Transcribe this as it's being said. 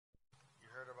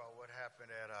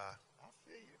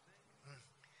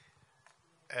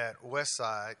at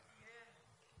Westside.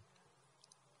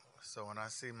 So when I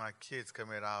see my kids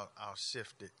come in, I'll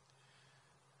shift it.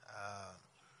 Uh,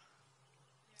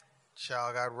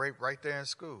 Child got raped right there in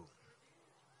school.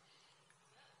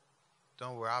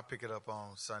 Don't worry, I'll pick it up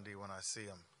on Sunday when I see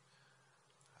them.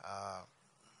 Uh,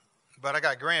 but I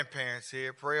got grandparents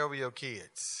here. Pray over your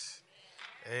kids.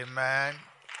 Amen.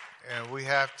 And we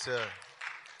have to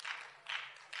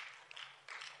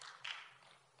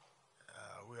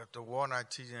warn our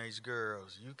teenage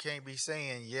girls. You can't be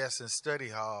saying yes in study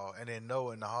hall and then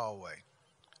no in the hallway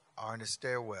or in the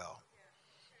stairwell.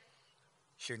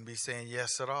 Shouldn't be saying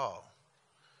yes at all.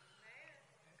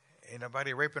 Ain't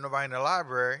nobody raping nobody in the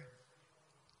library.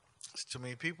 There's too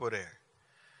many people there.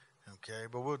 Okay,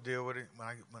 but we'll deal with it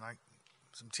when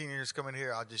some teenagers come in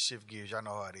here. I'll just shift gears. Y'all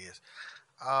know how it is.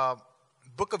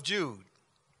 Book of Jude.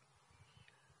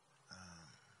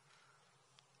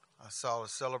 I saw a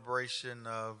celebration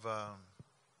of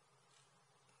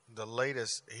the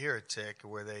latest heretic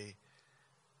where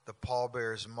the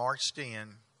pallbearers marched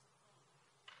in,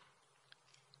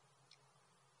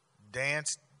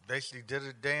 danced, basically did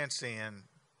a dance in,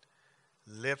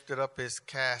 lifted up his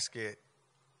casket,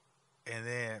 and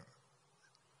then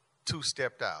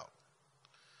two-stepped out.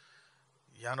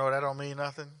 Y'all know that don't mean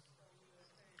nothing?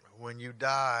 When you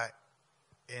die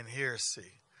in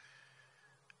heresy.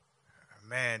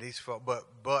 Man, these folks,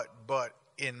 but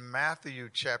in Matthew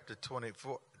chapter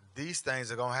 24, these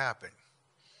things are going to happen.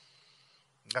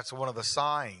 That's one of the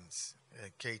signs.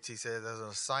 KT says there's an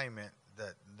assignment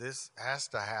that this has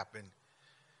to happen,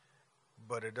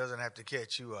 but it doesn't have to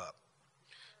catch you up.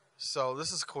 So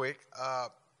this is quick.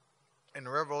 In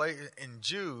Revelation, in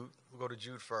Jude, we'll go to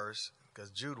Jude first because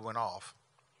Jude went off.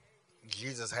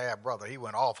 Jesus' half brother, he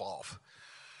went off.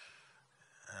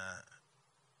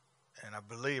 And I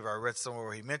believe I read somewhere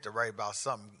where he meant to write about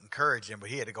something encouraging, but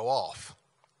he had to go off.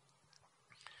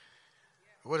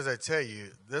 What does that tell you?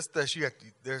 There's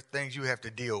things you have to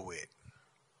deal with.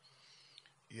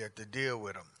 You have to deal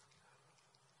with them.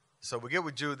 So we get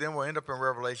with Jude, then we'll end up in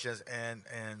Revelations. And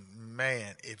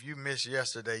man, if you missed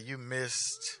yesterday, you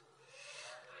missed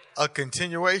a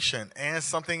continuation. And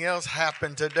something else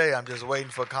happened today. I'm just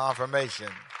waiting for confirmation.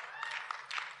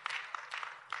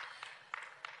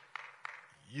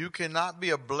 You cannot be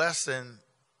a blessing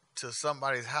to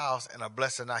somebody's house and a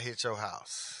blessing not hit your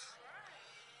house.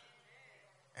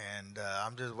 And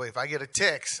I'm just waiting. If I get a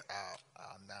text,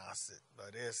 I'll announce it.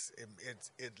 But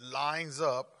it lines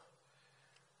up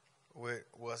with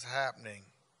what's happening.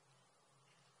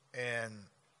 And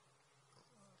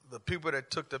the people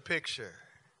that took the picture.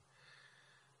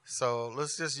 So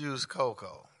let's just use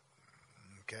Coco.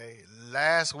 Okay.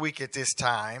 Last week at this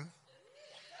time.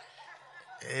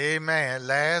 Amen.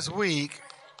 Last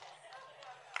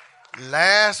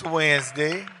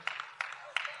Wednesday,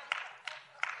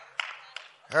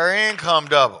 her income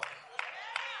doubled.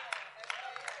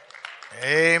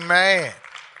 Amen.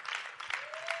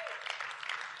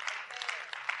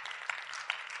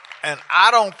 And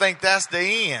I don't think that's the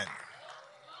end.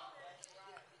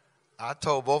 I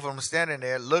told both of them standing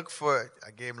there, look for it.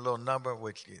 I gave them a little number,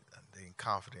 which in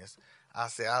confidence. I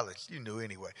said, you knew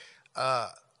anyway.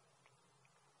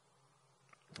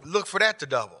 Look for that to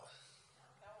double.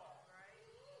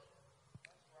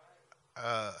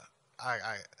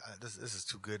 This is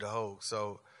too good to hold.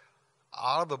 So,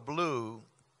 out of the blue,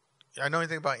 y'all know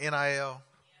anything about NIL?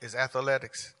 It's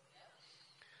athletics.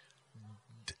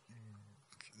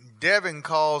 Devin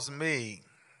calls me,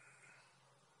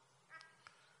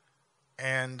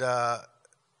 and I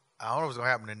don't know what's going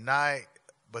to happen tonight,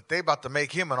 but they about to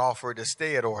make him an offer to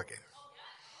stay at Oregon.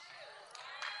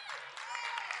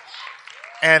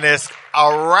 And it's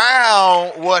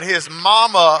around what his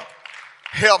mama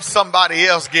helped somebody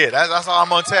else get. That's all I'm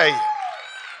going to tell you.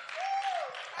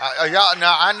 Y'all,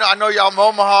 now, I know y'all from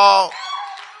Omaha.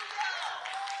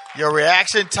 Your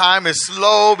reaction time is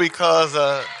slow because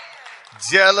of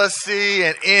jealousy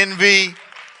and envy.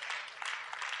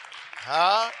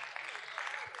 Huh?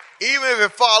 Even if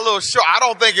it fall a little short, I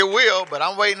don't think it will, but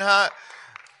I'm waiting, And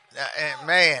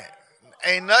man,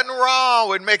 ain't nothing wrong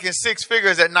with making six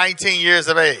figures at 19 years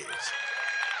of age.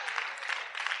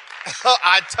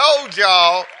 I told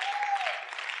y'all.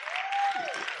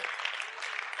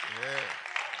 Yeah.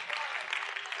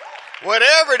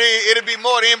 Whatever it is, it'll be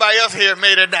more than anybody else here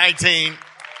made at 19.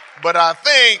 But I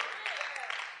think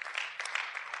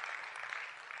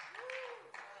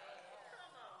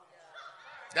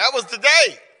that was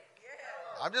today.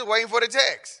 I'm just waiting for the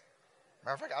text.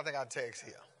 Matter of fact, I think I'll text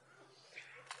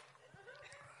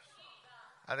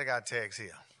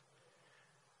here.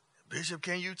 Bishop,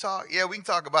 can you talk? Yeah, we can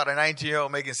talk about a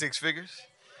 19-year-old making six figures.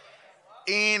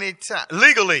 Anytime.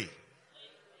 Legally.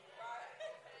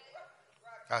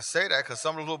 I say that because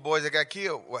some of the little boys that got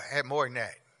killed had more than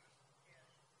that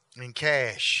in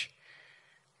cash.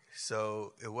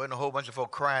 So it wasn't a whole bunch of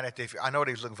folk crying at I know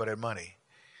they was looking for that money.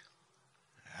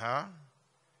 Huh?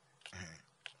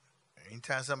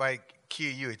 Anytime somebody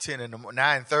kill you at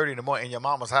 9:30 in the morning in your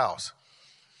mama's house.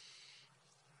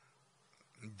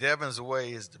 Devin's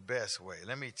way is the best way.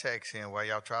 Let me text him while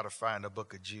y'all try to find the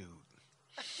book of Jude.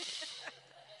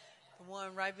 The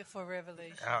one right before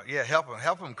Revelation. Yeah, help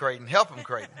him, Creighton. Help him,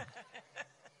 Creighton.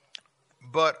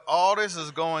 But all this is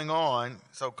going on.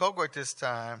 So Coco in this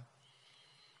time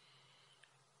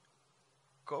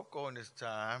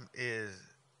is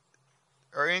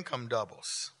her income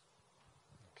doubles.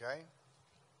 Okay?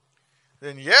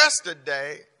 Then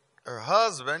yesterday, her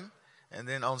husband, and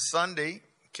then on Sunday,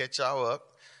 catch y'all up,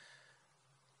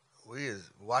 we is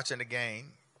watching the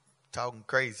game, talking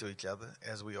crazy to each other,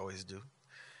 as we always do.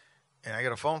 And I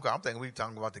get a phone call. I'm thinking we were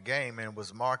talking about the game, and it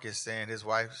was Marcus saying his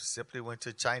wife simply went to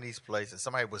a Chinese place, and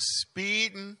somebody was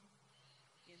speeding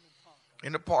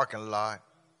in the parking lot,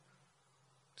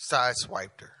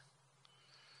 sideswiped her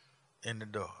in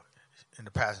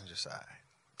the passenger side,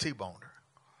 T-boned her.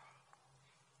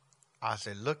 I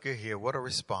said, look at here, what a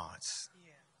response.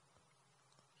 Yeah.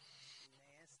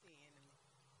 Nasty enemy.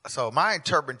 So my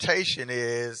interpretation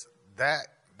is that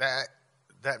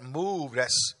move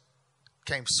that's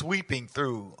came sweeping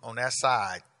through on that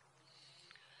side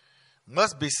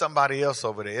must be somebody else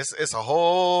over there. It's a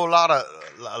whole lot of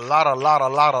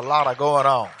going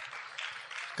on.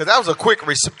 Because that was a quick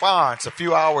response a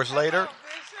few hours later.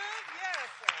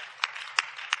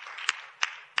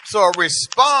 So a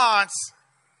response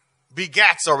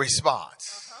begats a response.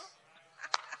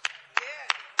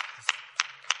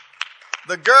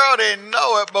 The girl didn't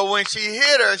know it, but when she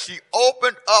hit her, she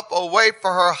opened up a way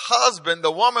for her husband,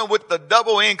 the woman with the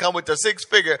double income, with the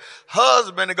six-figure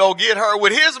husband, to go get her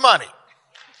with his money.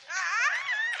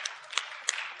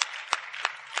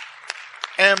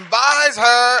 And buys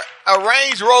her a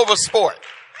Range Rover Sport.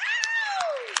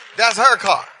 That's her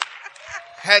car.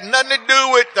 Had nothing to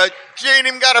do with she ain't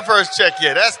even got her first check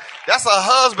yet. That's a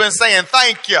husband saying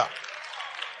thank you.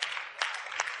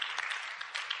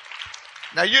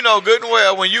 Now, you know good and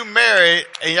well, when you married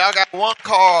and y'all got one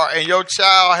car and your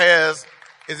child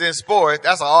is in sports,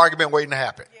 that's an argument waiting to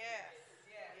happen.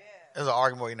 There's an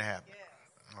argument waiting to happen.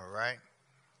 All right.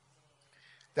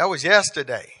 That was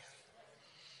yesterday.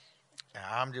 Now,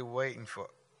 I'm just waiting for.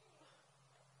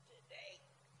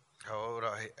 Hold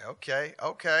on. Okay.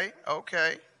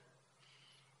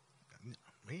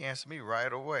 He answered me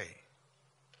right away.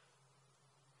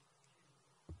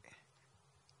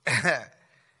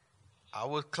 I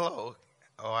was close.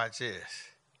 Oh, I just.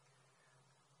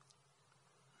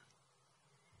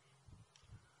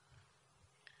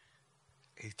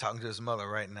 He's talking to his mother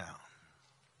right now.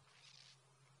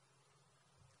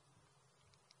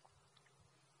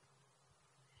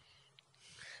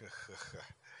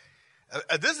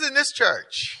 This is in this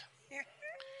church.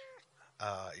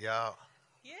 Y'all.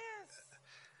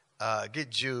 Yes. Get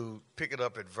Jude. Pick it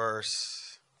up at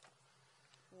verse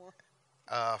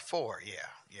 4. Yeah.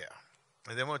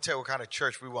 And then we'll tell you what kind of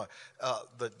church we want.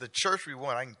 The church we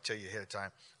want, I can tell you ahead of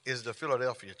time, is the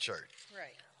Philadelphia church.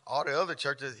 Right. All the other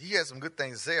churches, he has some good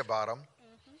things to say about them.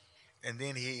 Mm-hmm. And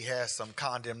then he has some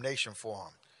condemnation for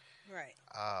them. Right.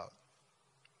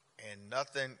 And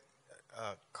nothing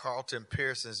Carlton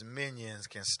Pearson's minions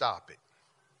can stop it.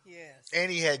 Yes.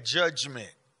 And he had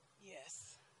judgment.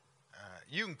 Yes.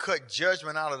 You can cut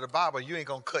judgment out of the Bible. You ain't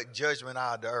going to cut judgment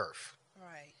out of the earth.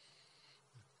 Right.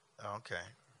 Okay.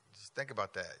 Think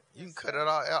about that. You can cut it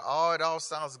all. It all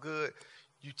sounds good.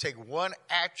 You take one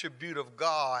attribute of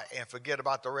God and forget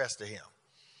about the rest of him.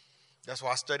 That's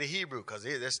why I study Hebrew, because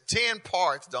there's 10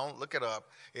 parts. Don't look it up.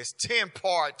 It's 10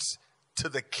 parts to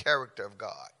the character of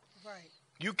God. Right.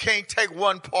 You can't take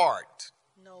one part.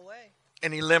 No way.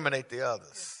 And eliminate the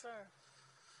others. Yes, sir.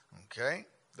 Okay?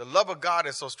 The love of God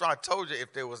is so strong. I told you,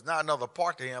 if there was not another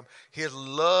part to him, his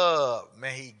love,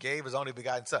 man, he gave his only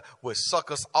begotten son, would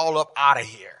suck us all up out of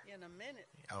here. In a minute.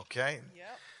 Okay?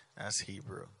 Yep. That's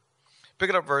Hebrew. Pick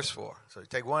it up, verse 4. So you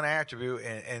take one attribute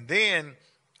and then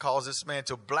cause this man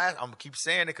to blast. I'm going to keep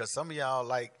saying it because some of y'all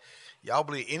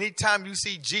believe anytime you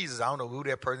see Jesus, I don't know who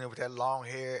that person is with that long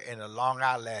hair and the long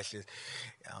eyelashes.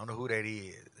 I don't know who that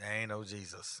is. There ain't no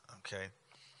Jesus. Okay?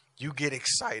 You get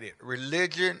excited.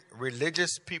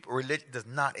 Religious people, religion does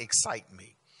not excite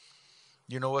me.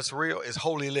 You know what's real? It's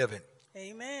holy living.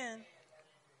 Amen.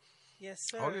 Yes,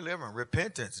 sir. Holy living,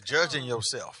 repentance, judging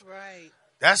yourself. Right.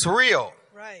 That's real.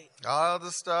 Right. All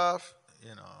the stuff,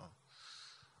 you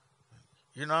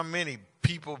know how many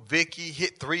people, Vicky,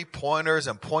 hit 3-pointers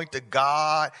and point to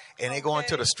God, and they go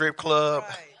into the strip club.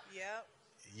 Right.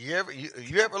 Yep.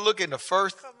 You ever look in the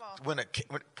first when a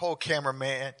pole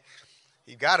cameraman,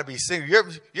 he got to be single. You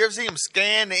ever see him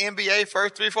scan the NBA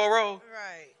first 3-4 rows?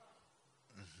 Right.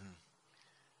 Mm-hmm.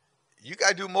 You got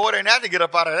to do more than that to get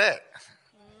up out of that.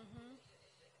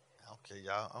 Mm-hmm. Okay,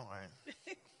 y'all. All right.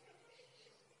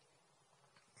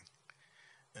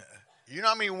 You know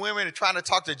how many women are trying to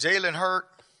talk to Jalen Hurt?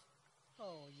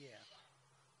 Oh, yeah.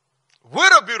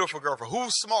 With a beautiful girlfriend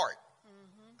who's smart.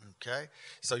 Mm-hmm. Okay?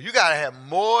 So you got to have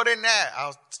more than that. I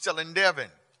was telling Devin.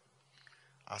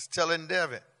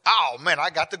 Oh, man,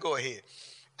 I got to go ahead.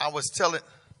 I was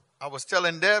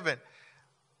telling Devin,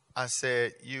 I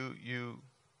said, you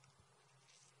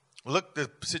look the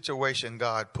situation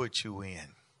God put you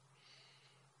in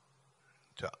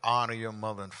to honor your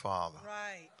mother and father.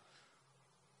 Right.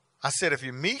 I said, if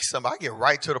you meet somebody, I get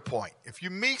right to the point. If you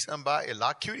meet somebody, a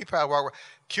lot of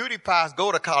cutie pies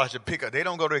go to college to pick up. They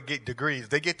don't go to get degrees.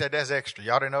 They get that's extra.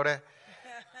 Y'all didn't know that?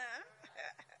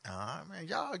 Man,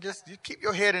 y'all just you keep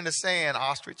your head in the sand,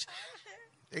 ostrich.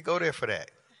 They go there for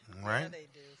that. Right? Yeah, they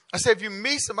do. I said, if you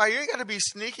meet somebody, you ain't got to be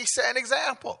sneaky. Set an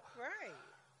example.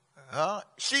 Right.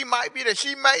 She might be there.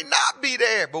 She might not be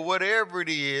there. But whatever it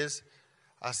is,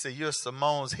 I said, you're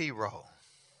Simone's hero.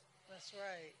 That's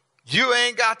right. You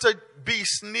ain't got to be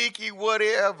sneaky,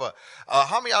 whatever.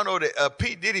 How many of y'all know that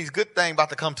P. Diddy's good thing about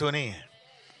to come to an end?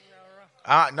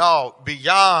 No,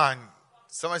 beyond.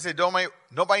 Somebody said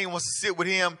nobody wants to sit with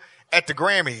him at the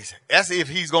Grammys. That's if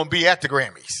he's going to be at the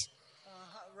Grammys.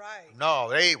 Right. No,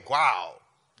 wow.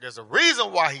 There's a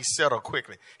reason why he settled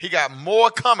quickly. He got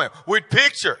more coming with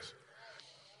pictures.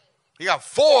 He got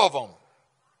 4 of them.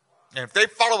 And if they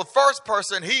follow the first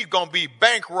person, he's going to be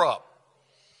bankrupt.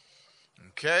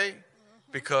 Okay?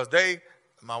 Because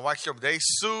my wife showed me, they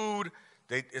sued.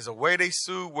 There's a way they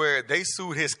sued where they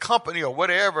sued his company or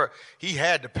whatever. He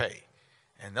had to pay.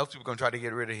 And those people are going to try to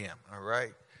get rid of him. All right?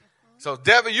 Mm-hmm. So,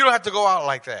 Devin, you don't have to go out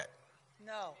like that.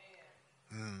 No.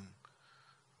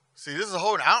 See, this is a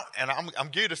whole, and I'm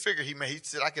giving you the figure he made. He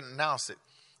said I can announce it.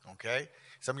 Okay?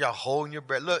 Some of y'all holding your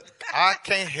breath. Look, I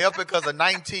can't help it because a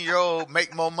 19-year-old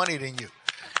make more money than you.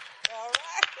 All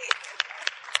right.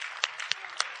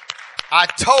 I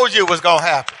told you it was going to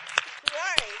happen.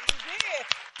 Right, you did.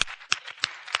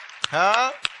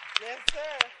 Huh? Yes, sir.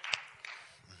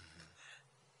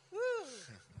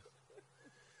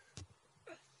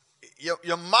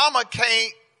 Your mama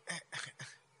can't.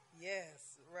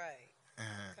 Yes, right.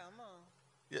 Come on.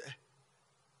 Yeah.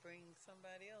 Bring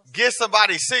somebody else. Get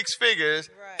somebody 6 figures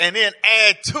Right. and then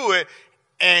add to it,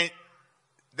 and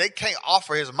they can't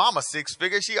offer his mama 6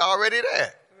 figures. She already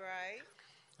there. Right.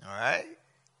 All right.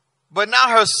 But now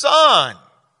her son.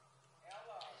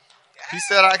 He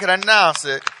said I could announce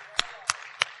it.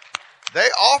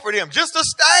 They offered him just to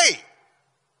stay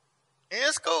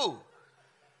in school.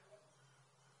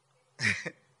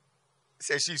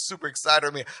 Said she's super excited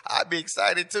with me. I'd be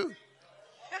excited too.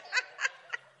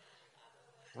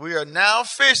 We are now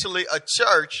officially a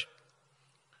church.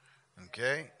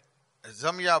 Okay.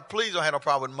 Some of y'all, please don't have no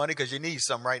problem with money because you need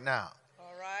some right now.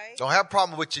 All right. Don't have a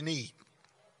problem with what you need.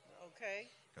 Okay.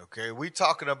 Okay. We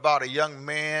talking about a young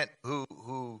man who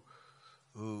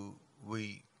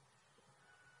we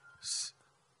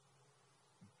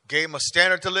gave him a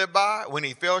standard to live by. When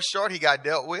he fell short, he got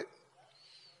dealt with.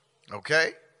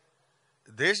 Okay.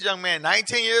 This young man,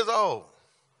 19 years old,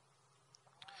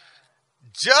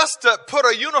 just to put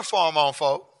a uniform on,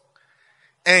 folk,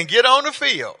 and get on the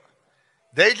field,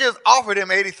 they just offered him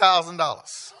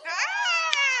 $80,000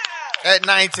 at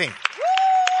 19. Woo!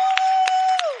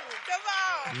 Come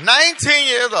on. 19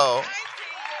 years old.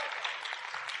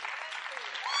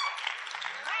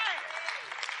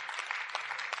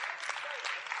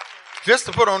 Just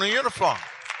to put on a uniform.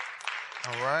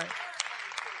 All right.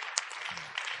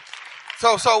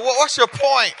 So what's your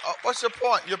point? What's your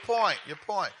point? Your point.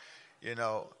 You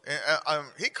know,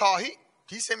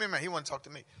 he sent me a man. He wanted to talk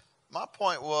to me. My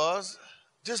point was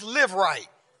just live right.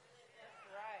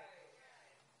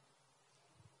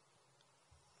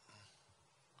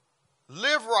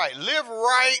 Live right. Live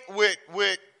right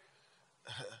with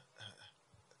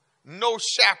no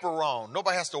chaperone.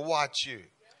 Nobody has to watch you.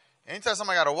 Anytime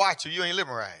somebody got to watch you, you ain't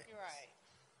living right.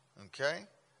 Right. Okay?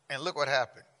 And look what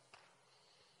happened.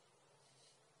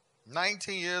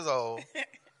 19 years old.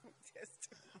 That's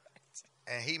too much.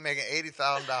 And he making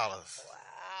 $80,000. Wow.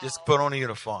 Just to put on a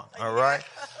uniform. All right?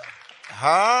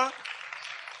 Huh?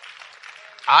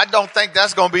 I don't think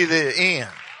that's going to be the end.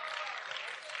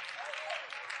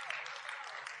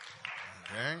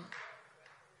 Okay.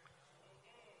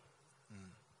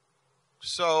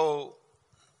 So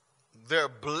there are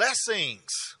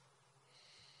blessings.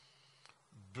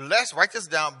 Write this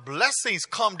down. Blessings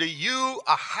come to you,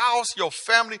 a house, your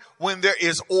family, when there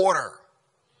is order.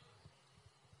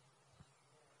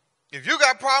 If you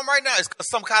got a problem right now, it's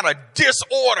some kind of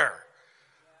disorder.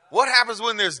 What happens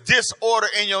when there's disorder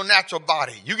in your natural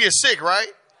body? You get sick,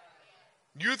 right?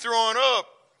 You throwing up.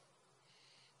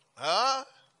 Huh?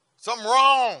 Something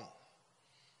wrong.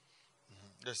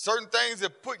 There's certain things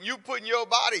that you put in your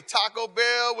body. Taco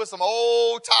Bell with some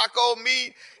old taco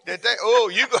meat. You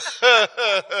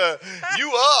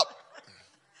up.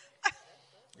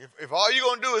 If all you're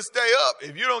going to do is stay up,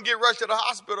 if you don't get rushed to the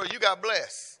hospital, you got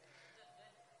blessed.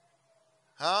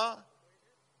 Huh?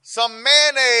 Some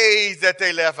mayonnaise that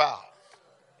they left out.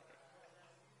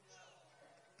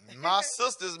 My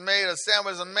sisters made a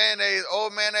sandwich of mayonnaise,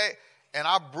 old mayonnaise, and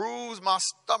I bruised my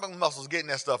stomach muscles getting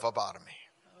that stuff up out of me.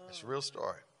 It's a real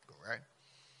story, right?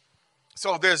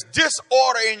 So there's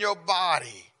disorder in your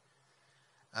body.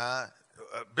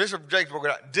 Bishop Jake broke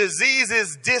it out. Disease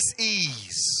is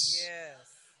dis-ease. Yes.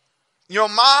 Your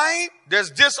mind,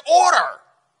 there's disorder.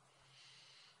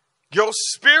 Your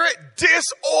spirit,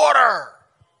 disorder.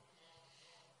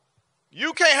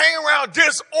 You can't hang around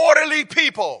disorderly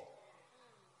people.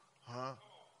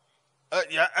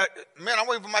 Man, I'm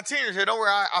waiting for my teenagers here. Don't worry,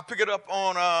 I'll pick it up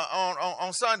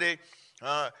on Sunday.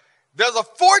 There's a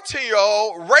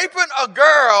 14-year-old raping a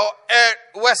girl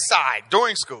at West Side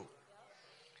during school.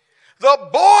 The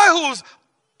boy who's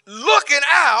looking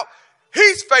out,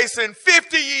 he's facing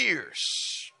 50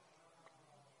 years.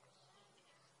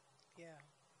 Yeah.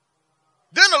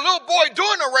 Then the little boy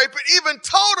doing the raping even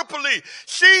told the police.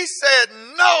 She said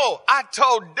no. I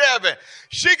told Devin.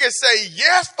 She can say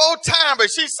yes 4 times, but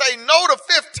she say no the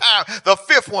 5th time. The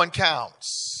 5th one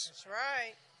counts. That's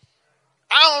right.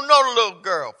 I don't know the little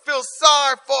girl. Feel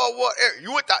sorry for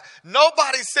whatever.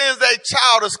 Nobody sends their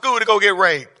child to school to go get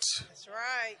raped. That's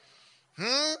right.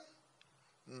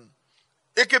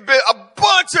 It could be a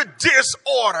bunch of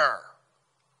disorder.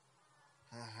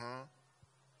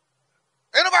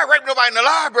 Ain't nobody raping nobody in the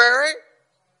library.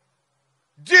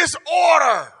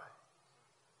 Disorder.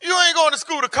 You ain't going to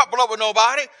school to couple up with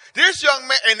nobody. This young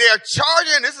man, and they're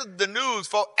charging, this is the news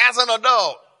for as an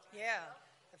adult. Yeah.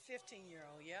 A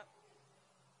 15-year-old, yep.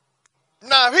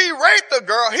 Now, if he raped the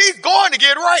girl, he's going to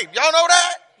get raped. Y'all know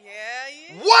that?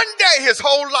 Yeah. One day his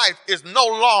whole life is no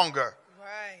longer.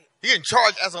 Right. He in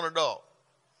charge as an adult.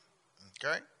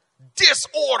 Okay?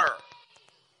 Disorder.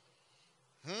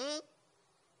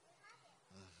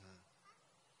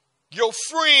 Your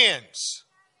friends,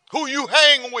 who you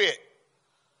hang with.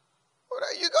 Well,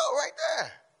 there you go, right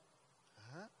there.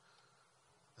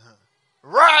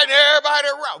 Riding everybody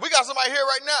around. We got somebody here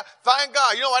right now. Thank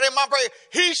God. You know why they my prayer?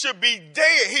 He should be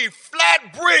dead. He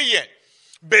flat brilliant.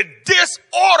 But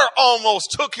disorder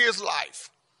almost took his life.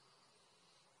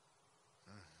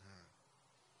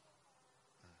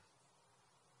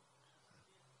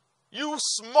 You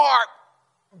smart,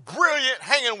 brilliant,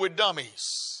 hanging with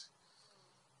dummies.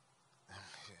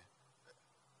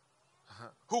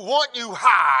 Who want you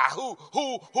high.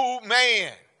 Who,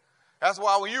 man. That's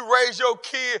why when you raise your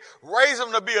kid, raise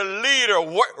them to be a leader.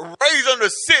 Raise them to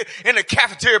sit in the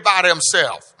cafeteria by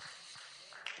themselves.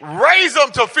 Raise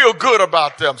them to feel good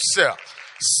about themselves.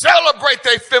 Celebrate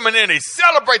their femininity.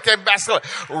 Celebrate their masculinity.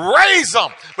 Raise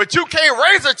them. But you can't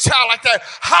raise a child like that,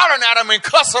 hollering at them and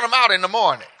cussing them out in the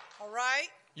morning. All right.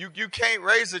 You can't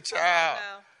raise a child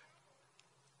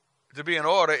to be in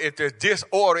order if there's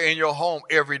disorder in your home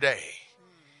every day.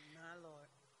 My Lord.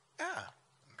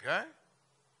 Yeah. Okay.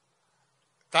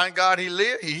 Thank God he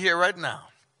lived. He's here right now.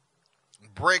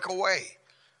 Break away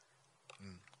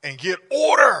and get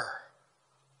order.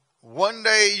 One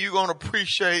day you're going to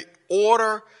appreciate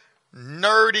order.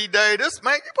 Nerdy day. This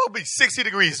man, you're supposed to be 60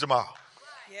 degrees tomorrow.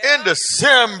 Yeah. In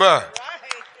December. Right.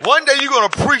 One day you're going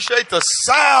to appreciate the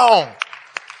sound.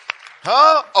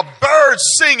 A bird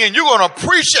singing, you're going to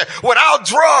appreciate. Without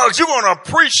drugs, you're going to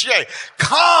appreciate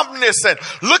calmness and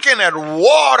looking at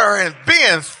water and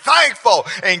being thankful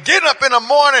and getting up in the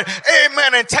morning,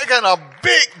 amen, and taking a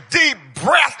big, deep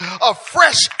breath of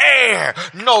fresh air.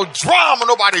 No drama,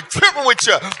 nobody tripping with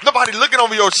you, nobody looking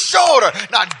over your shoulder,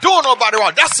 not doing nobody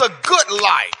wrong. That's a good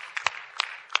life.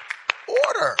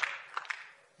 Order.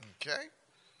 Okay.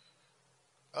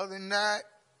 Other than that,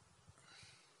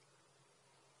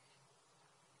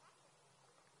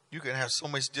 you can have so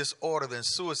much disorder that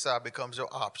suicide becomes your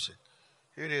option.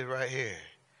 Here it is right here.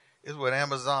 It's what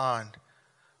Amazon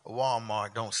or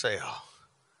Walmart don't sell.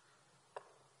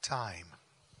 Time.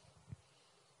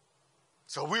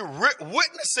 So we're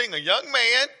witnessing a young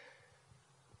man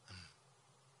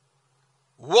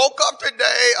woke up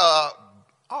today.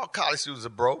 All college students are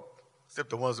broke, except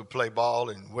the ones who play ball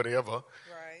and whatever.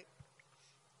 Right.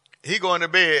 He going to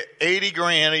bed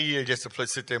 $80,000 a year just to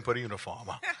sit there and put a uniform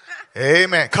on.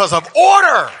 Amen. Because of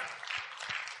order.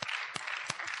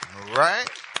 All right.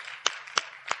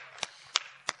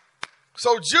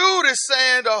 So Jude is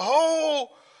saying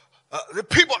the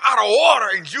people out of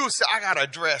order, and Jude said, I got to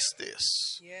address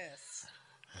this. Yes.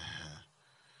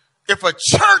 If a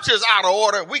church is out of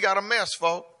order, we got a mess,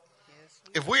 folks. Yes.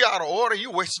 If we out of order,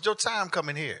 you wasted your time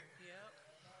coming here.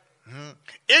 Yep.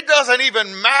 It doesn't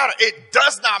even matter. It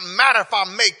does not matter if I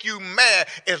make you mad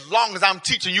as long as I'm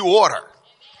teaching you order.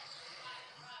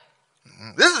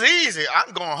 This is easy.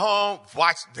 I'm going home,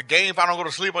 watch the game. If I don't go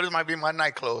to sleep, or this might be my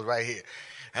night clothes right here.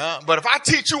 But if I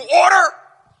teach you order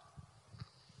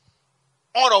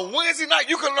on a Wednesday night,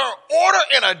 you can learn order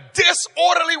in a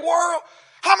disorderly world.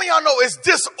 How many of y'all know it's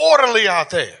disorderly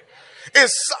out there?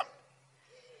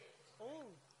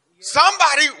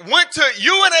 Somebody went to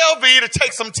UNLV to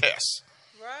take some tests.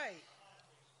 Right.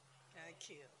 I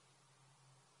killed.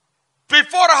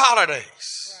 Before the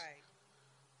holidays. Right.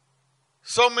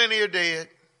 So many are dead.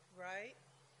 Right.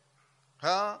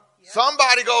 Huh? Yep.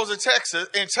 Somebody goes to Texas,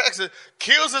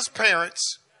 kills his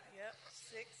parents, Yep.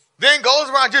 6. then goes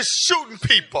around just shooting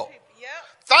people. Yep.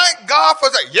 Thank God for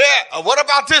that. Yeah, what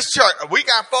about this church? We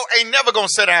got folk ain't never going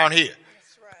to sit down here.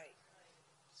 That's right.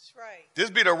 That's right. This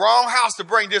be the wrong house to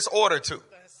bring disorder to.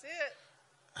 That's it.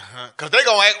 Because they're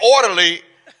going to act orderly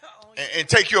and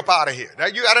take you up out of here. Now,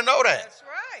 you got to know that. That's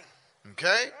right. Okay?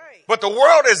 Right. But the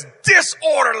world is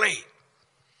disorderly.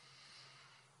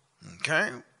 Okay?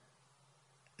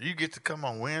 You get to come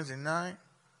on Wednesday night.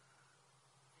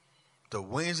 The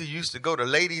Wednesday used to go to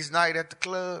ladies' night at the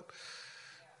club.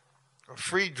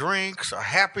 Free drinks, a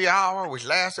happy hour, which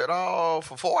lasted all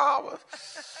for 4 hours.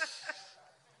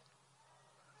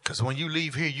 Because when you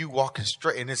leave here, you walking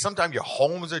straight. And then sometimes your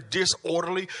homes are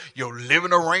disorderly. Your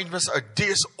living arrangements are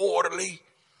disorderly.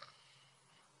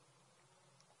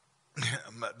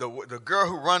 The girl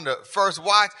who run the First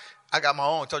Watch, I got my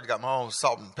own, told you, got my own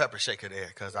salt and pepper shaker there.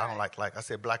 Because I don't like I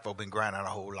said, black folk been grinding our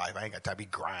whole life. I ain't got time to be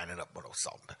grinding up with no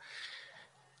salt and pepper.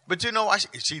 But you know what?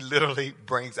 She literally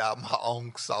brings out my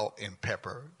own salt and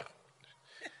pepper.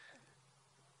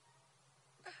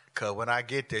 Because when I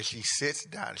get there, she sits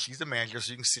down. She's the manager,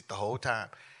 so you can sit the whole time.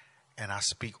 And I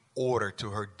speak order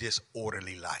to her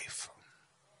disorderly life.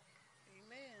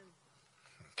 Amen.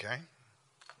 Okay?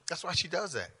 That's why she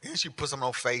does that. And she puts them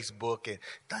on Facebook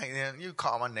and you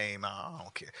call my name. I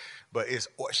don't care. But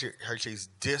she's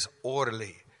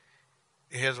disorderly.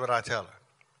 Here's what I tell her.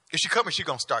 If she comes, she's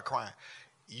going to start crying.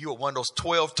 You're one of those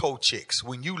 12-toe chicks.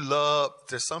 When you love,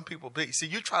 there's some people, see,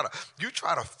 you try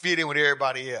to fit in with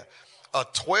everybody else. A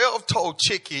 12-toe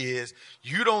chick is,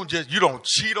 you don't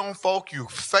cheat on folk, you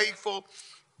faithful.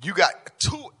 You got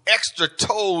 2 extra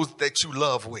toes that you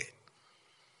love with.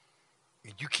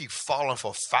 And you keep falling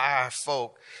for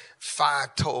 5-toe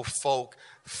folk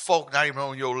not even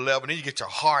on your level. And then you get your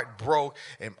heart broke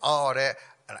and all that.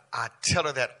 And I tell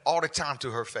her that all the time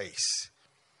to her face.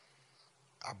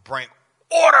 I bring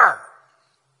order.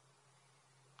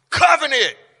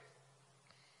 Covenant.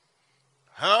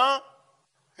 Huh?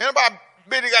 Anybody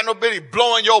got no bitty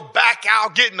blowing your back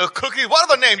out, getting the cookies,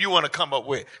 whatever name you want to come up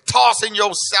with. Tossing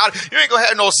your salad. You ain't going to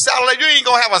have no salad. You ain't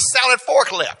going to have a salad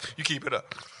fork left. You keep it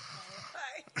up.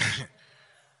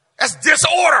 That's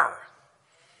disorder.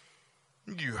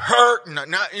 You hurt.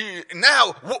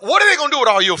 Now, what are they going to do with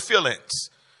all your feelings?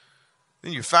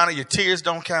 Then you find out your tears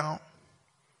don't count.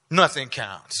 Nothing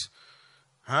counts.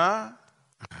 Huh?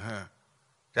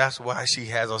 That's why she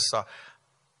has us.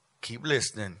 Keep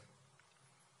listening.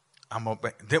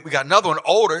 Then we got another one,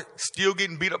 older, still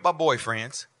getting beat up by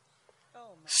boyfriends.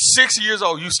 6 years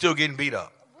old, you still getting beat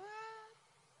up.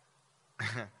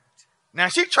 Now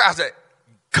she tries to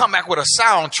come back with a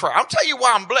soundtrack. I'm telling you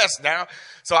why I'm blessed now.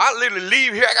 So I literally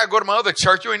leave here. I got to go to my other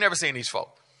church. You ain't never seen these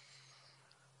folks.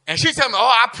 And she tell me,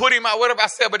 I put him out. What have I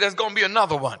said? But there's going to be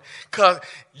another one. Because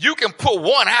you can put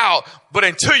one out, but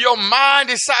until your mind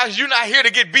decides you're not here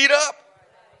to get beat up.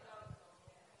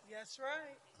 That's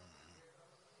right.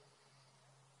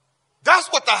 That's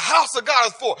what the house of God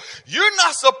is for. You're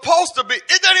not supposed to be.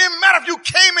 It doesn't even matter if you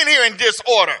came in here in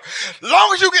disorder.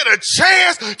 Long as you get a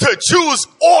chance to choose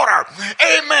order.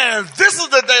 Amen. This is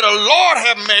the day the Lord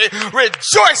have made.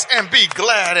 Rejoice and be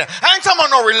glad. I ain't talking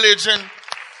about no religion.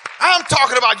 I'm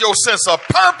talking about your sense of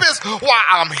purpose, why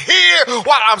I'm here,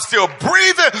 why I'm still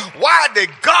breathing. Why did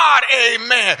God,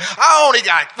 amen. I only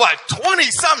got,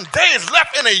 20-something days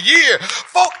left in a year.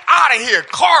 Folk out of here.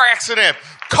 Car accident.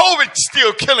 COVID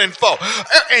still killing folk.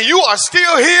 And you are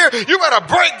still here. You better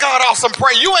break God off some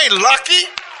prayer. You ain't lucky.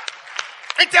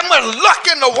 Ain't that much luck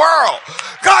in the world.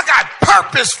 God got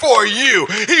purpose for you.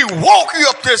 He woke you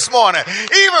up this morning.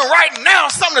 Even right now,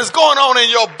 something is going on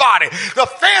in your body. The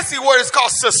fancy word is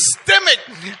called systemic,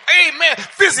 amen,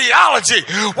 physiology,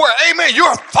 where, amen,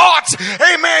 your thoughts,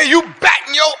 amen, you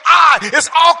batting your eye. It's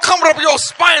all coming up your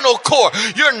spinal cord.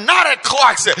 You're not at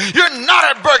Clarkson. You're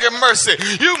not at Bergen Mercy.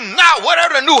 You're not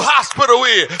whatever the new hospital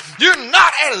is. You're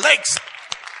not at Lakes.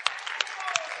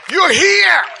 You're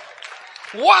here.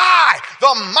 Why?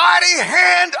 The mighty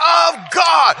hand of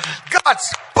God. God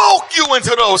spoke you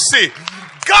into those seats.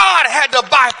 God had to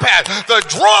bypass the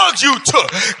drugs you took.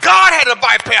 God had to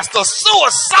bypass the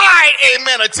suicide,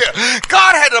 amen, attempt.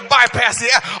 God had to bypass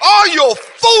all your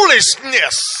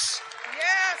foolishness.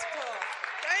 Yes, Paul.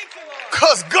 Thank you, Lord.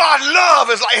 Because God love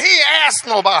is like, he ain't asked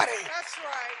nobody. That's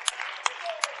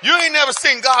right. You ain't never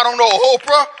seen God on no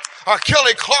Oprah or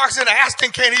Kelly Clarkson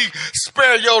asking, can he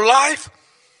spare your life?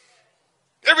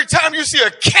 Every time you see a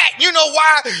cat, you know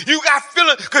why? You got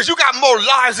feeling, because you got more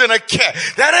lives than a cat.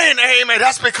 That ain't amen.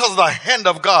 That's because of the hand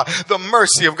of God, the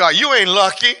mercy of God. You ain't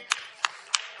lucky.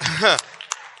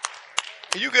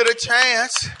 You get a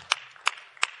chance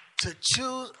to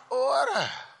choose order.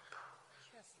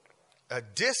 A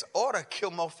disorder kill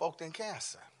more folk than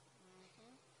cancer.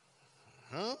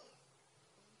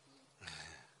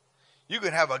 You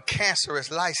can have a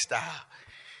cancerous lifestyle.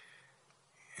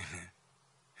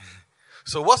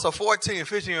 So what's a 14 and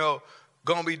 15-year-old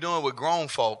going to be doing with grown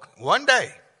folk one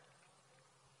day?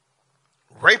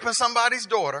 Raping somebody's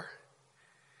daughter,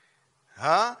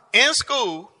 in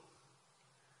school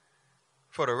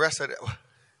for the rest of their life.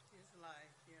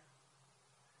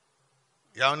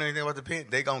 Yeah. Y'all know anything about the pen?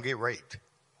 They're going to get raped.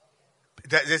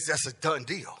 That's a done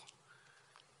deal.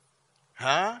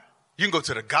 You can go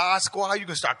to the God squad. You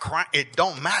can start crying. It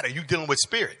don't matter. You're dealing with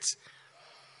spirits.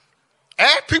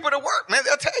 Add people to work, man.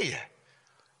 They'll tell you.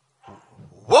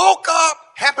 Woke up,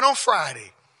 happened on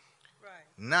Friday. Right.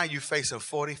 Now you're facing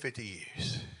 40, 50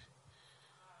 years.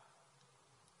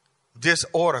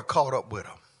 Disorder caught up with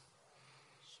them.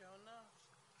 Sure enough.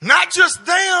 Not just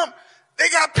them, they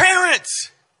got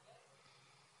parents.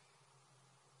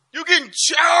 You getting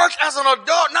charged as an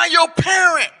adult, not your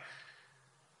parent.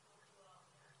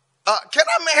 Can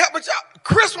I help with y'all?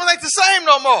 Christmas ain't the same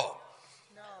no more.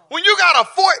 When you got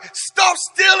stuff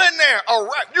still in there,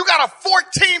 you got a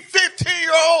 14,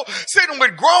 15-year-old sitting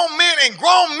with grown men, and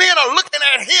grown men are looking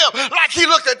at him like he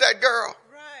looked at that girl.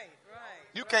 Right.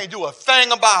 You can't do a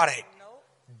thing about it. Nope.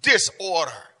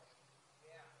 Disorder.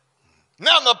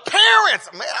 Now the parents,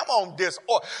 man, I'm on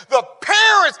disorder. The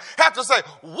parents have to say,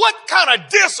 what kind of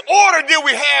disorder did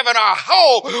we have in our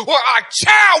home where our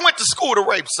child went to school to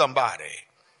rape somebody?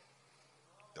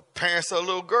 The parents of a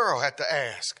little girl had to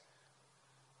ask.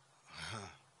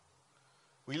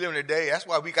 We live in a day, that's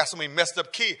why we got so many messed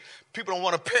up kids. People don't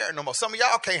want to parent no more. Some of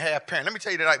y'all can't have parents. Let me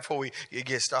tell you tonight before we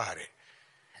get started.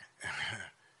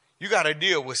 You got to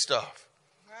deal with stuff.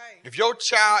 Right. If your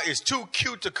child is too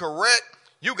cute to correct,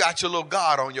 you got your little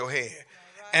God on your head.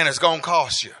 Right. And it's going to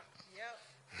cost you.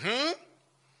 Yep.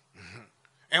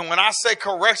 And when I say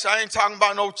correction, I ain't talking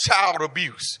about no child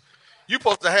abuse. You're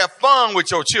supposed to have fun with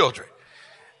your children.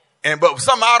 But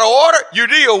something out of order, you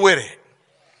deal with it.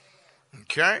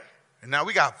 Okay? And now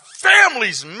we got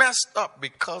families messed up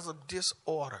because of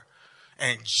disorder.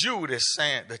 And Jude is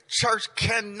saying the church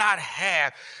cannot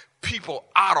have people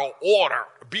out of order,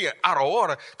 being out of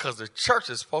order, because the church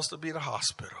is supposed to be the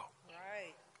hospital.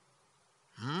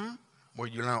 Right. Where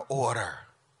you learn order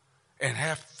and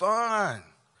have fun.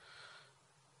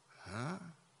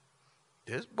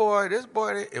 This boy,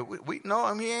 we know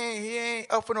him. He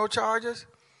ain't up for no charges.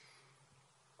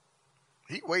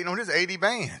 He waiting on his 80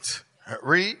 bands.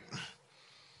 Read.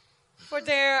 For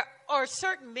there are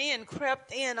certain men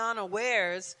crept in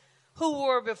unawares, who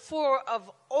were before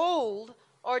of old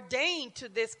ordained to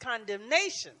this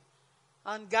condemnation.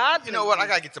 Ungodly. You know what? I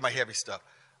got to get to my heavy stuff.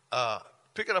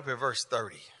 Pick it up in verse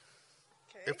 30. Okay.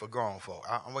 If for grown folk.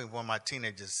 I'm waiting for my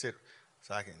teenagers to sit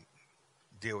so I can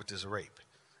deal with this rape.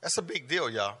 That's a big deal,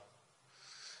 y'all.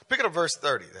 Pick it up verse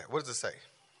 30 there. What does it say?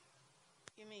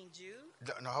 You mean Jude?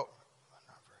 No.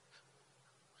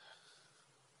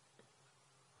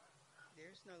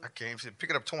 I can't see.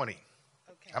 Pick it up 20.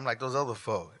 Okay. I'm like those other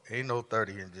folk. Ain't no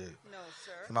 30 in Jude. No,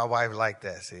 sir. My wife like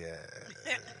that. See,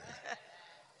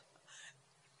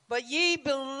 But ye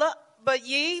beloved,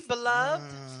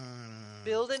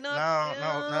 Building up?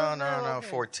 No. Okay.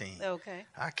 14. Okay.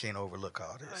 I can't overlook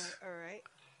all this. All right.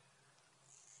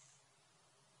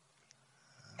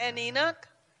 And Enoch,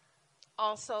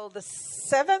 also the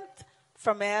seventh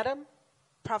from Adam,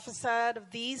 prophesied of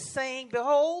these, saying,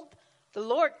 Behold, the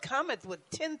Lord cometh with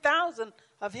 10,000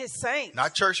 of his saints.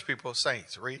 Not church people,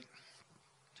 saints. Read.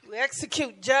 To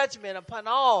execute judgment upon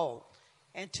all,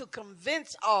 and to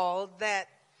convince all that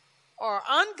are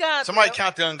ungodly. Somebody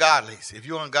count the ungodlies. If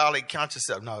you're ungodly, count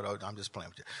yourself. No, I'm just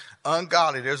playing with you.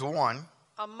 Ungodly, there's one.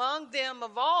 Among them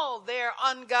of all their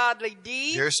ungodly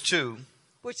deeds. There's two.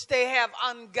 Which they have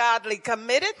ungodly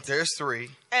committed. There's three.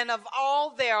 And of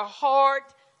all their hard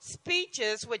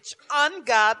speeches, which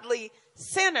ungodly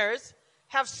sinners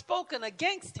have spoken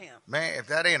against him. Man, if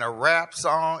that ain't a rap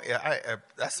song,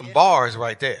 that's some bars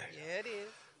right there. Yeah, it is.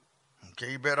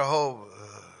 Okay, you better hold.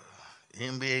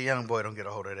 NBA young boy don't get a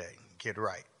hold of that. Get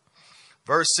right.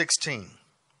 Verse 16.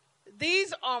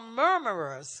 These are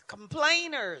murmurers,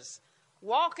 complainers,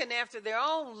 walking after their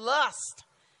own lust,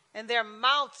 and their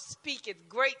mouth speaketh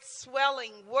great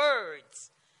swelling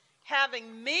words,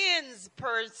 having men's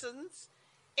persons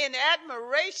in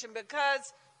admiration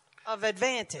because of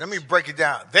advantage. Let me break it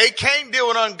down. They can't deal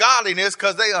with ungodliness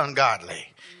because they ungodly.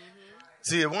 Mm-hmm.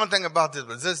 See, one thing about this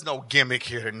is there's no gimmick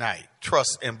here tonight.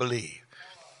 Trust and believe.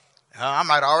 I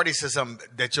might already say something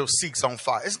that your seat's on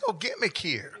fire. There's no gimmick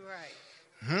here.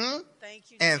 Right.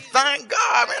 Thank you, and Jesus. thank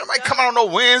God, man. I might come out on no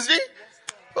Wednesday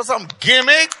for some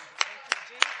gimmick.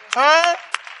 Huh?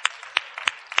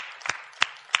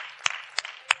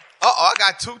 I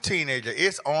got two teenagers.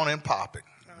 It's on and popping.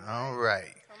 All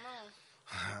right. Come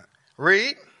on.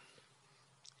 Read.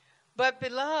 But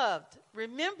beloved,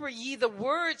 remember ye the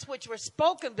words which were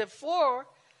spoken before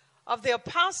of the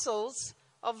apostles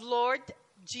of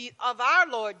our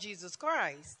Lord Jesus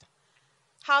Christ,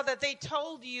 how that they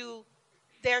told you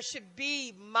there should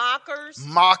be mockers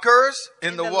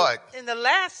in the what? In the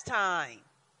last time,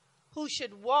 who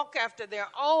should walk after their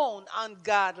own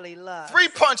ungodly lust.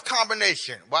 3-punch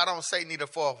combination. Why don't say need a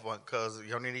fourth one? Because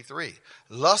you only need 3.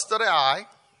 Lust of the eye,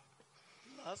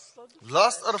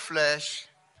 lust of the flesh,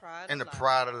 and the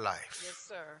pride of life. Yes,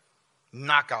 sir.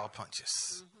 Knockout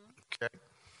punches. Mm-hmm. Okay.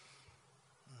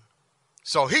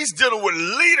 So he's dealing with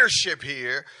leadership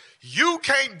here. You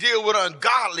can't deal with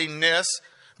ungodliness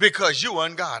because you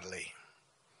ungodly.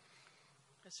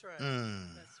 That's right.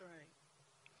 That's right.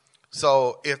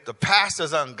 So if the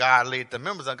pastor's ungodly, if the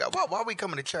members ungodly, why are we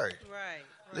coming to church? Right.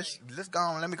 Let's go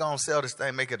on. Let me go and sell this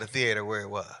thing, make it a theater where it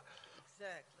was.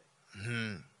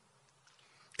 Exactly.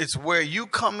 It's where you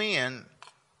come in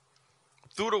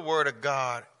through the Word of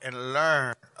God and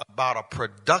learn about a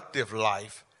productive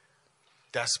life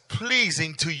that's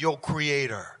pleasing to your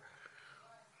Creator.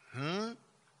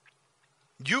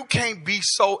 You can't be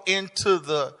so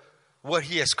into what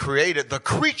He has created, the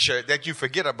creature, that you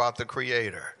forget about the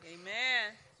Creator.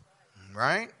 Amen.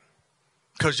 Right?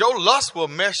 Because your lust will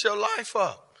mess your life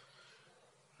up.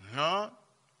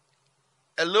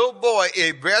 A little boy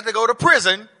is ready to go to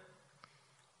prison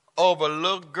over a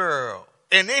little girl.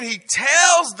 And then he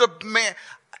tells the man,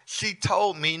 she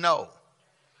told me no.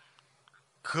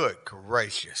 Good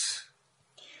gracious.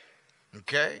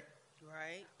 Okay?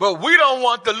 Right. But we don't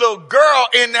want the little girl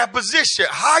in that position.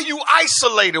 How you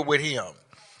isolated with him?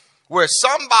 Where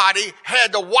somebody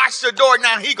had to watch the door,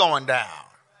 now he going down.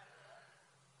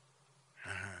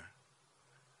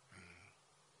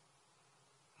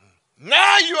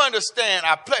 Now you understand.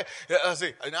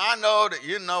 I know that,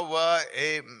 you know what,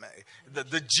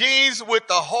 the jeans with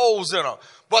the holes in them.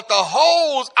 But the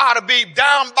holes ought to be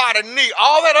down by the knee.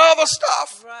 All that other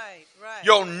stuff. Right.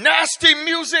 Your nasty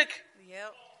music.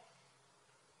 Yep.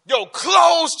 Your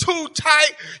clothes too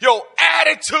tight. Your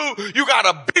attitude. You got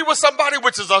to be with somebody,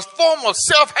 which is a form of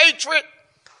self-hatred.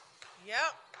 Yep.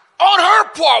 On her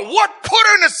part, what put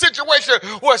her in a situation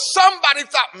where somebody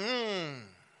thought,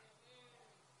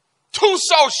 too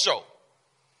social.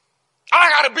 I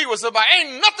got to be with somebody.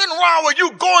 Ain't nothing wrong with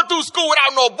you going through school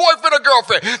without no boyfriend or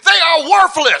girlfriend. They are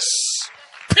worthless.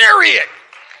 Period.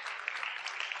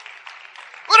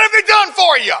 What have they done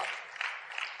for you?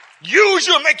 Use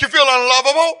you and make you feel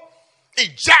unlovable.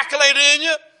 Ejaculate in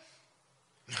you.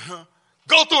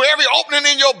 Go through every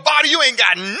opening in your body. You ain't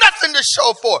got nothing to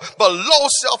show for it but low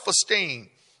self-esteem.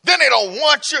 Then they don't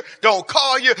want you, don't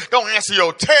call you, don't answer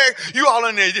your text. You all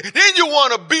in there. Then you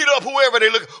want to beat up whoever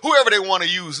they want to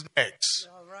use next.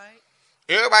 All right.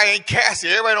 Everybody ain't Cassie.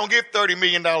 Everybody don't get $30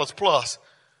 million plus.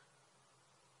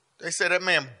 They said that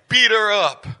man beat her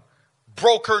up,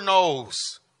 broke her nose.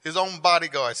 His own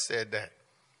bodyguard said that.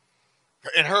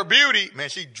 And her beauty, man,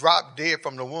 she dropped dead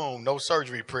from the womb. No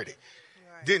surgery, pretty.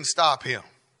 Right. Didn't stop him.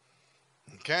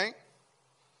 Okay?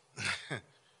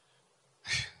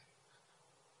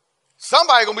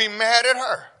 Somebody going to be mad at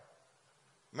her.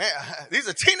 Man, these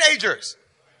are teenagers.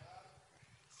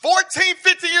 14,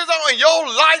 15 years old, and your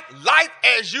life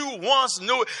as you once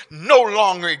knew it no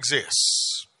longer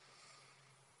exists.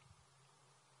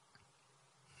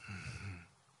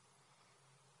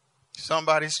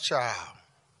 Somebody's child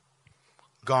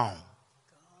gone.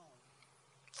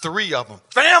 3 of them,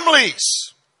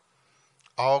 families,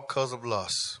 all because of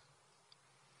lust.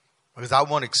 Because I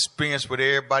want to experience what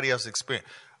everybody else experienced.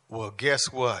 Well,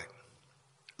 guess what?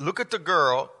 Look at the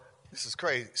girl. This is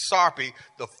crazy. Sarpy,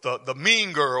 the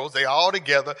mean girls, they all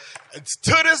together. It's,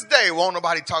 to this day, won't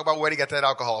nobody talk about where they got that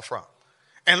alcohol from.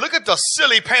 And look at the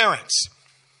silly parents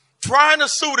trying to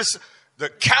sue the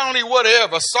county,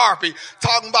 whatever, Sarpy,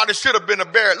 talking about it should have been a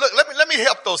bear. Look, let me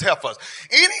help those heifers.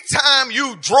 Anytime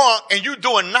you drunk and you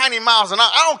doing 90 miles an hour,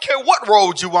 I don't care what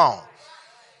road you on.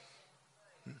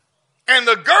 And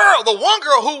the one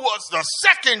girl who was the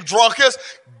second drunkest,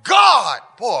 God,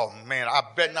 boy, man, I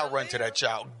bet not run to that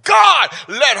child. God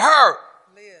let her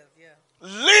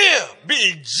live, be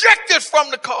ejected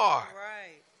from the car.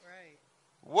 Right.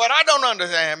 What I don't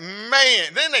understand,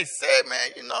 man, then they said,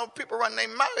 man, you know, people run their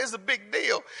mouth. It's a big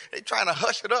deal. They trying to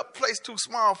hush it up. Place too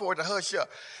small for it to hush up.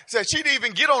 Said she didn't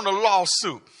even get on the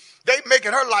lawsuit. They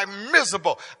making her life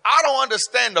miserable. I don't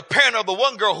understand the parent of the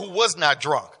one girl who was not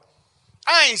drunk.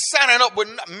 I ain't signing up with,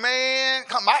 man,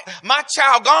 come my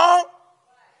child gone.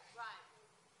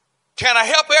 Can I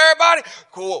help everybody?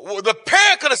 Cool. The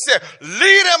parent could have said,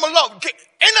 leave them alone.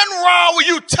 Ain't nothing wrong with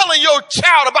you telling your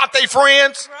child about their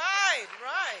friends. Right.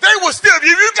 They will still, if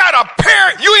you got a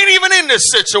parent, you ain't even in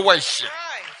this situation.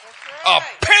 Right. A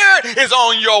parent is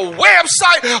on your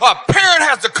website. A parent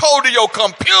has the code to your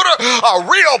computer. A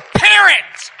real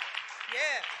parent.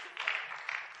 Yeah.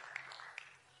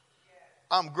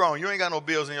 I'm grown. You ain't got no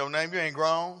bills in your name. You ain't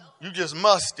grown. You just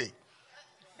musty.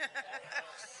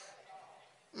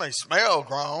 You may smell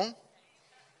grown.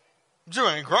 But you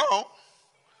ain't grown.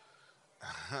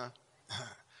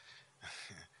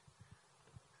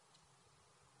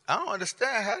 I don't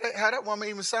understand how that woman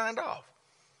even signed off.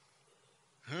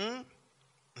 And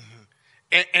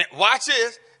watch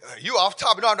this. You off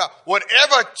topic. No.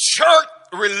 Whatever church,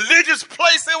 religious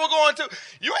place they were going to,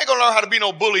 you ain't going to learn how to be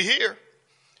no bully here.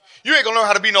 You ain't going to learn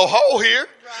how to be no hoe here.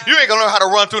 Right. You ain't going to learn how to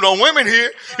run through no women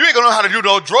here. Right. You ain't going to learn how to do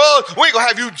no drugs. We ain't going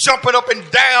to have you jumping up and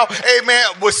down, amen,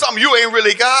 with something you ain't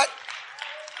really got.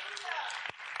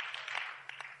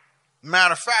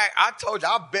 Matter of fact, I told you,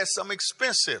 I bet something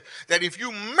expensive that if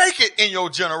you make it in your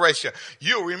generation,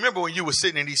 you'll remember when you were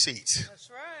sitting in these seats.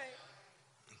 That's right.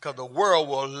 Because the world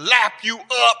will lap you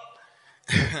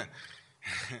up.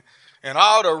 And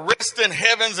all the resting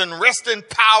heavens and resting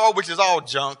power, which is all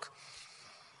junk.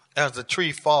 As the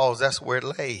tree falls, that's where it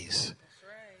lays.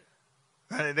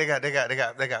 That's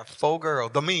right. They got 4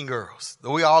 girls, the mean girls.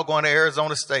 We all going to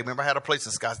Arizona State. Remember, I had a place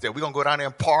in Scottsdale. We're going to go down there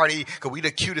and party because we the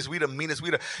cutest, we the meanest,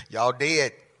 y'all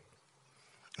dead.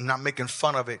 I'm not making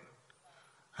fun of it.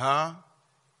 Huh?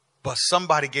 But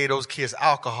somebody gave those kids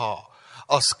alcohol.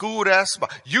 A school that's,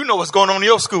 you know what's going on in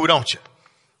your school, don't you?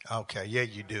 Okay, yeah,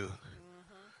 you do.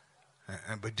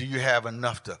 Mm-hmm. But do you have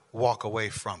enough to walk away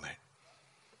from it?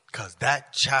 Because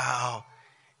that child,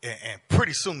 and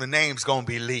pretty soon the name's going to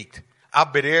be leaked. I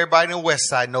bet everybody in the West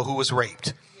Side know who was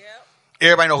raped. Yep.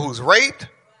 Everybody know who's raped?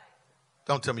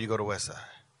 Don't tell me you go to West Side.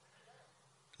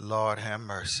 Lord have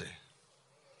mercy.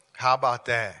 How about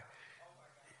that?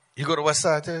 You go to West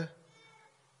Side too?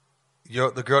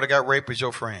 The girl that got raped is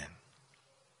your friend.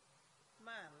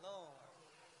 My Lord.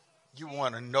 You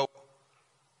want to know.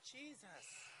 Jesus.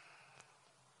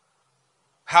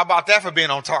 How about that for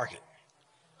being on target?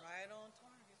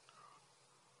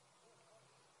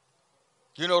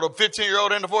 You know the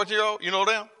 15-year-old and the 14-year-old? You know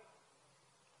them?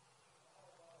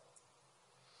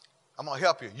 I'm going to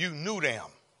help you. You knew them.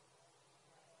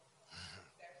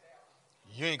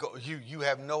 You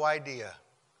have no idea.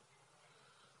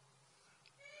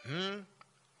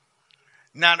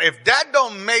 Now, if that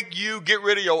don't make you get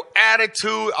rid of your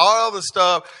attitude, all other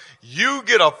stuff, you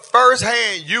get a first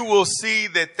hand, you will see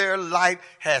that their life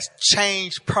has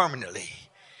changed permanently.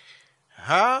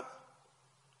 Huh?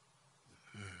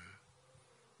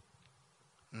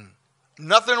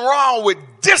 Nothing wrong with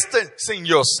distancing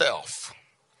yourself.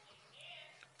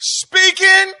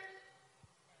 Speaking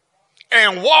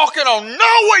and walking on.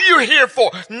 Know what you're here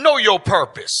for. Know your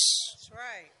purpose. That's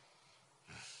right.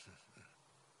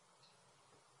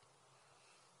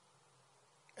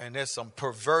 And there's some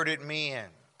perverted men.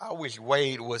 I wish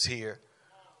Wade was here.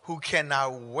 Who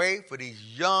cannot wait for these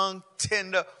young,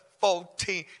 tender,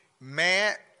 14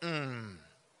 man.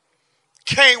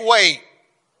 Can't wait.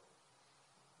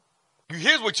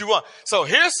 Here's what you want. So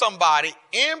here's somebody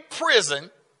in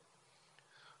prison,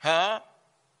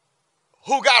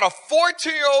 who got a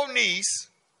 14-year-old niece,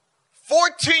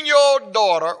 14-year-old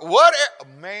daughter,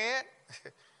 whatever, man.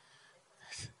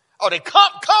 Oh, they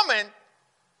coming.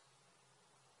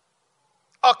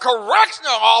 A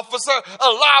correctional officer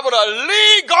allowed with a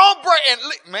league on break. And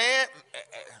man,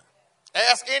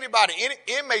 ask anybody. Any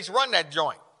inmates run that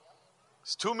joint.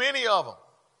 It's too many of them.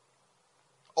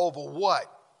 Over what?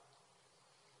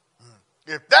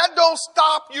 If that don't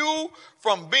stop you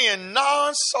from being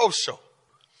non-social,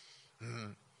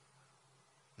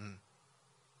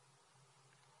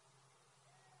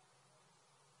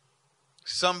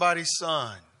 somebody's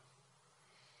son.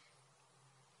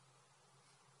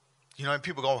 You know,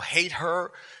 people gonna hate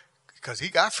her because he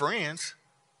got friends.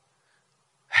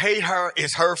 Hate her,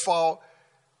 it's her fault.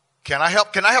 Can I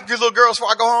help you little girls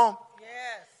before I go home?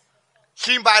 Yes.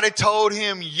 Somebody told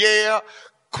him, yeah,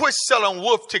 quit selling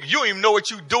wolf tickets. You don't even know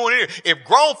what you're doing either. If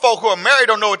grown folk who are married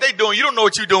don't know what they're doing, you don't know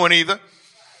what you're doing either.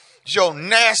 It's your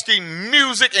nasty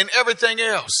music and everything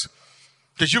else.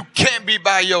 Because you can't be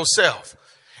by yourself.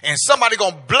 And somebody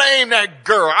gonna blame that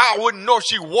girl. I wouldn't know if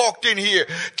she walked in here.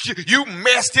 You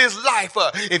messed his life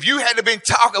up. If you had to been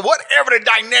talking, whatever the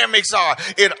dynamics are,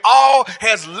 it all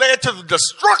has led to the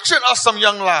destruction of some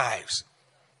young lives.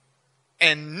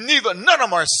 And none of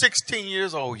them are 16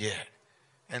 years old yet.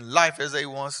 And life as they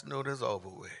once knew it is over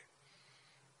with.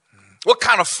 What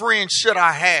kind of friends should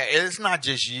I have? It's not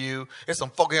just you. It's some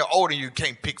folk here older than you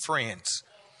can't pick friends.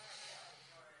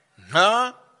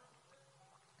 Huh?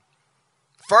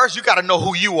 First, you got to know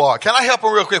who you are. Can I help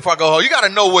him real quick before I go home? You got to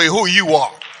know who you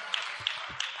are.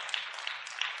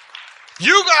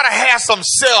 You got to have some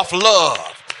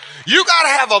self-love. You got to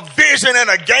have a vision and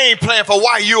a game plan for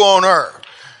why you on earth.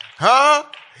 Huh?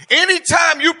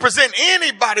 Anytime you present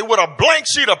anybody with a blank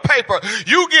sheet of paper,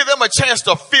 you give them a chance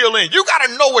to fill in. You got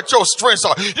to know what your strengths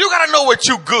are. You got to know what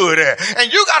you're good at.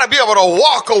 And you got to be able to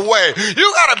walk away.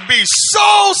 You got to be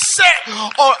so set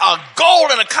on a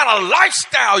goal and the kind of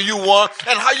lifestyle you want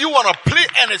and how you want to play.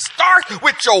 And it starts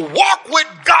with your walk with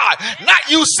God, not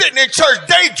you sitting in church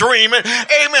daydreaming.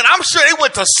 Amen. I'm sure they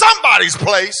went to somebody's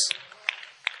place.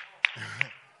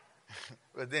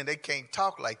 But then they can't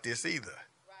talk like this either.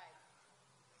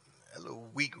 A little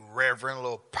weak reverend, a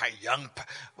little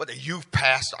the youth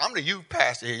pastor. I'm the youth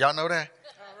pastor here. Y'all know that?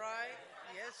 All right.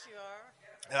 Yes, you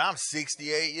are. And I'm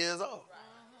 68 years old.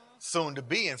 Soon to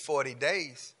be in 40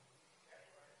 days.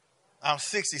 I'm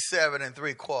 67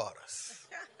 3/4.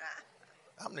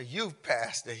 I'm the youth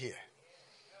pastor here.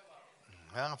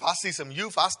 Well, if I see some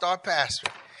youth, I start pastoring.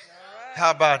 Right.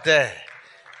 How about that?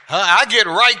 I get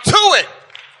right to it.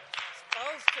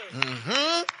 Supposed to.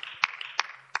 Mm-hmm.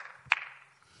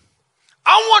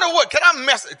 I wonder what, can I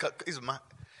mess it?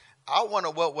 I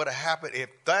wonder what would have happened if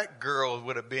that girl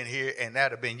would have been here and that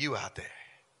have been you out there.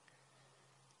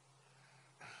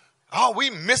 Oh, we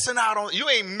missing out on, you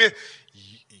ain't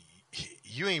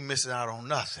missing out on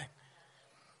nothing.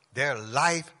 Their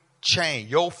life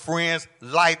changed. Your friend's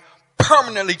life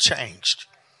permanently changed.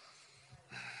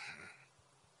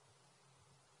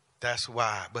 That's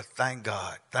why, but thank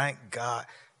God.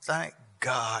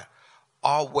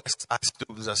 All West Side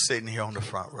students are sitting here on the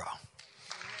front row.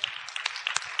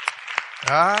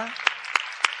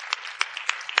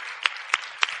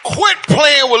 Quit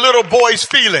playing with little boys'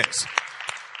 feelings.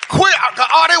 Quit.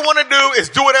 All they want to do is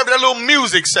do whatever that little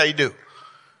music say do.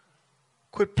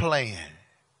 Quit playing.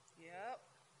 Yep.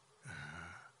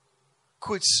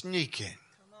 Quit sneaking.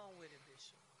 Come on with it,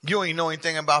 Bishop. You ain't know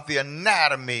anything about the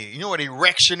anatomy. You know what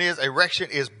erection is? Erection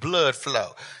is blood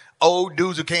flow. Old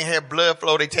dudes who can't have blood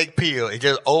flow, they take pills. It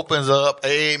just opens up,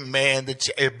 amen,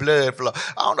 the blood flow.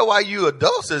 I don't know why you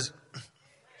adults is.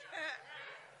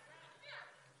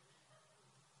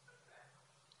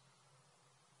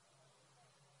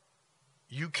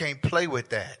 You can't play with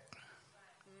that.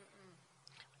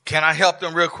 Can I help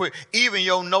them real quick? Even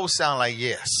your no sound like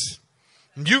yes.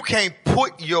 You can't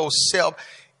put yourself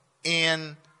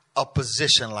in a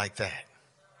position like that.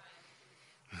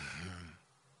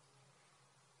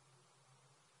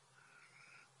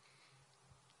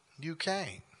 You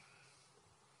can't.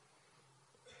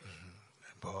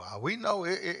 Boy, we know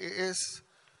it's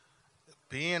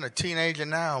being a teenager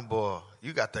now, boy.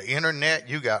 You got the internet,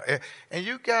 you got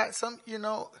some,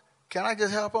 can I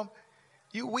just help them?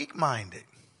 You weak-minded.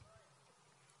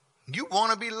 You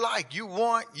want to be liked.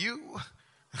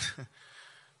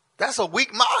 That's a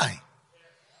weak mind.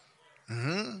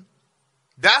 Mm-hmm.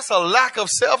 That's a lack of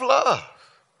self-love.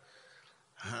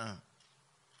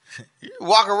 You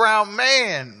walk around,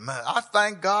 man, I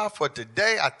thank God for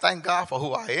today. I thank God for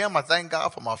who I am. I thank God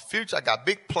for my future. I got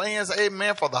big plans,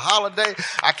 amen, for the holiday.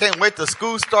 I can't wait till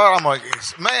school start.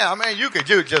 Man, you could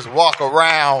just walk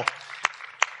around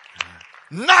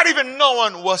not even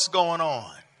knowing what's going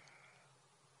on.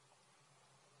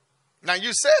 Now,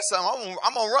 you said something.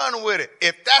 I'm going to run with it.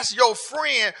 If that's your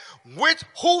friend,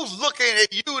 who's looking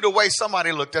at you the way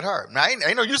somebody looked at her? Now,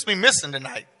 ain't no use me missing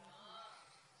tonight.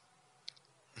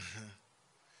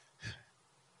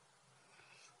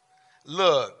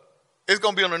 Look, it's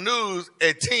going to be on the news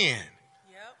at 10. Yep.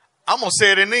 I'm going to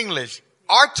say it in English.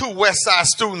 Our 2 West Side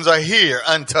students are here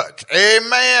untouched.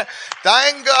 Amen.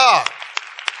 Thank God.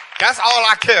 That's all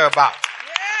I care about.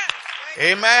 Yeah.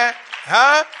 Amen.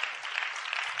 Huh?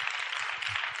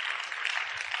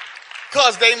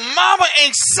 Because their mama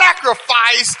ain't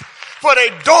sacrificed for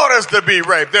their daughters to be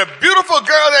raped. They're beautiful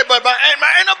girls, but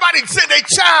ain't nobody send their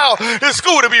child to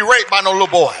school to be raped by no little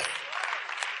boy.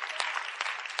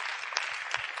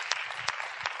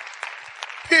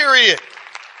 Period.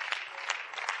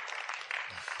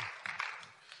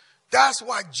 That's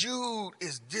why Jude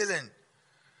is dealing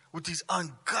with these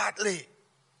ungodly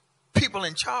people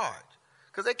in charge,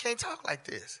 because they can't talk like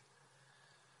this.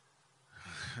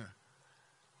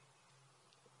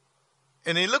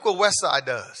 And then look what Westside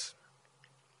does.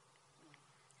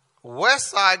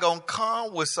 Westside gonna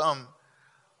come with some,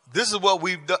 this is what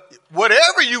we've done,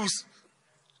 whatever you,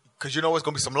 because you know it's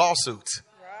gonna be some lawsuits.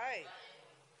 Right.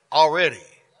 Already.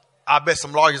 I bet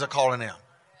some lawyers are calling them,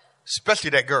 especially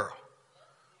that girl.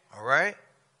 All right.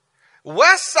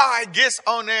 Westside gets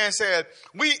on there and said,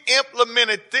 we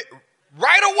implemented it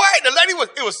right away. The lady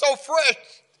it was so fresh.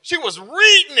 She was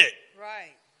reading it.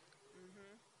 Right.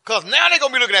 Because now they're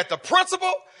going to be looking at the principle.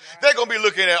 Right. They're going to be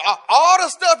looking at all the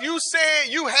stuff you said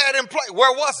you had in place.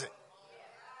 Where was it?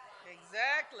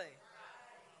 Exactly.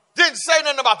 Didn't say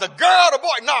nothing about the girl, the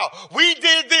boy. No, we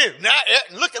did this. Now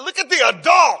look at the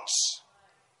adults.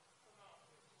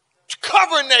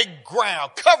 Covering their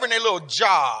ground, covering their little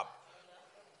job,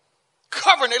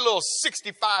 covering their little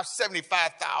 65,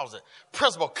 75,000.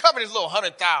 Principal, covering his little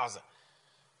 100,000.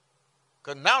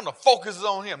 Because now the focus is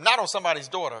on him, not on somebody's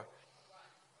daughter.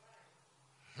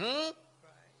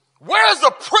 Where's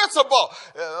the principal?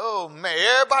 Oh, man,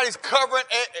 everybody's covering.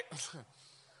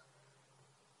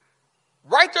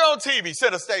 Right there on TV,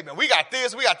 said a statement. We got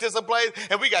this in place,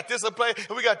 and we got this in place,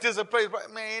 and we got this in place.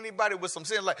 Man, anybody with some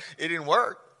sin, like, it didn't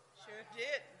work.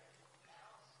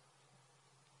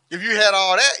 If you had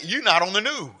all that, you're not on the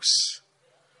news.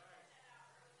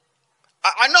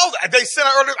 I know that they sent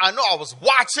it earlier. I know I was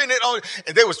watching it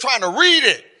and they was trying to read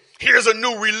it. Here's a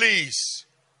new release.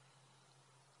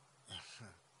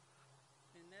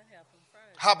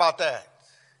 How about that?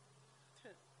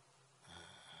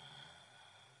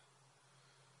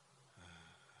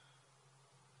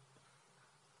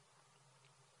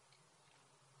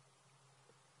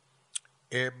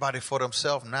 Everybody for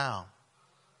themselves now.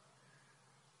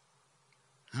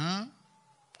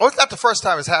 Oh, it's not the first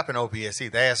time it's happened to OPS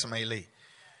either. Ask some Lee.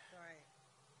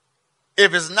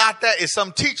 If it's not that, it's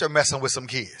some teacher messing with some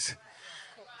kids.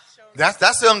 That's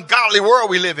the ungodly world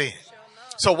we live in.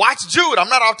 So watch Jude. I'm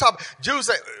not off topic. Jude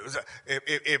said,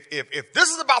 if this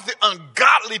is about the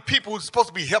ungodly people who's supposed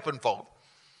to be helping folk.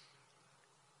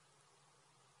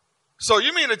 So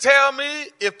you mean to tell me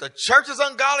if the church is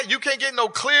ungodly, you can't get no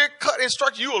clear-cut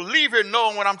instruction? You will leave here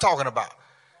knowing what I'm talking about.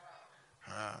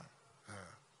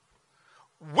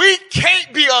 We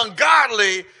can't be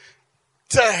ungodly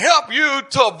to help you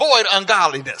to avoid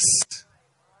ungodliness.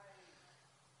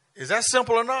 Is that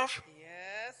simple enough?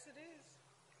 Yes, it is.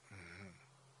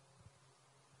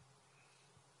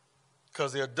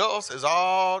 Because the adults is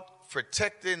all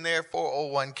protecting their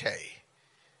 401k.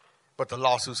 But the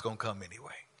lawsuit's going to come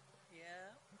anyway. Yeah.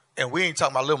 And we ain't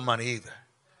talking about little money either.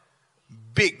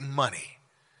 Big money.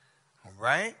 All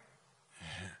right?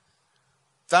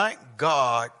 Thank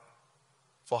God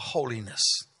for holiness.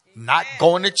 Amen. Not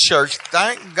going to church.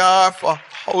 Thank God for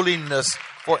holiness,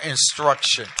 for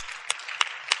instruction.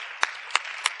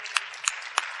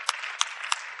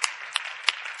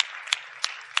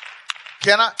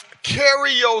 Can I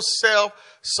carry yourself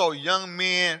so young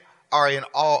men are in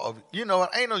awe of, you know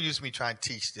what? Ain't no use me trying to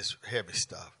teach this heavy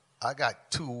stuff. I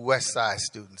got 2 West Side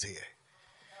students here.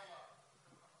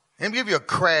 Let me give you a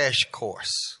crash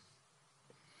course.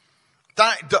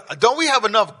 Don't we have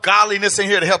enough godliness in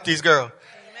here to help these girls?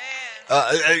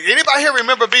 Anybody here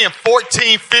remember being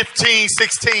 14, 15,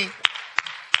 16?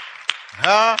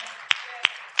 Huh?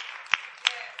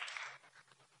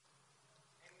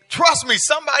 Trust me,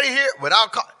 somebody here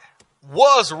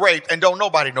was raped and don't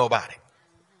nobody know about it.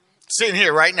 sitting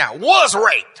here right now was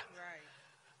raped.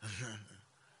 Right.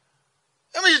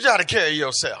 Let me just try to carry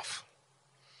yourself.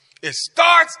 It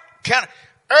starts kind of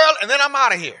early, and then I'm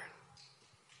out of here.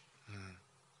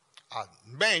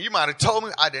 Man, you might have told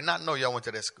me. I did not know y'all went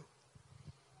to that school.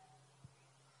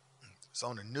 It's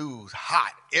on the news,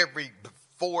 hot. Every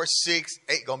 4, 6,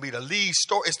 8 going to be the lead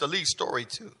story. It's the lead story,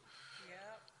 too. Yep.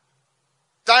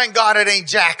 Thank God it ain't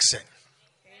Jackson.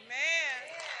 Amen.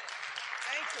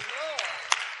 Thank you, Lord.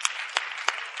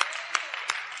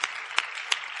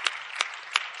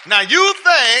 Now, you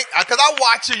think, because I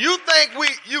watch you think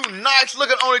you nice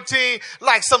looking on the team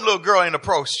like some little girl ain't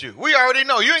approached you. We already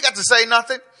know. You ain't got to say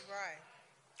nothing.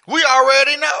 We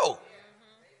already know.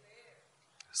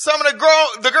 Some of the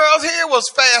girls here was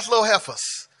fast little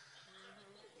heifers.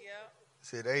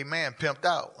 Said, amen, pimped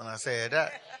out when I said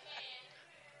that.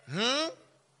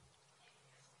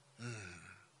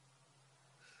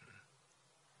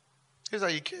 Here's how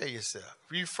you carry yourself.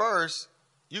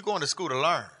 You're going to school to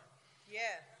learn. Yeah.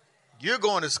 You're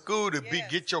going to school to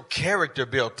get your character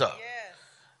built up. Yes.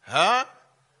 Huh?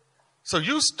 So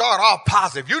you start off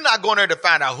positive. You're not going there to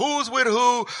find out who's with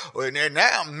who. And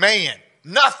now, man,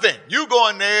 nothing. You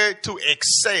going there to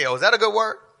excel. Is that a good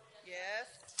word? Yes.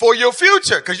 For your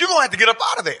future, because you're going to have to get up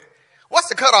out of there. What's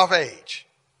the cutoff age?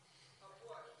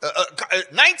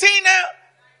 19 now?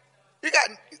 You got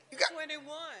 21.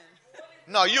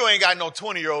 No, you ain't got no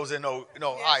 20-year-olds in no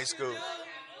Yes, high school. You do.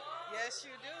 Yes,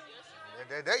 you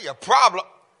do. They're your problem.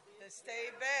 They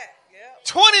stay back. Yep.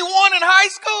 21 in high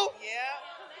school? Yeah.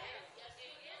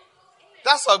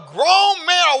 That's a grown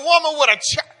man or woman with a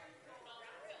child.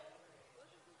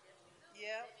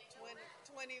 Yeah, 20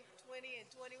 and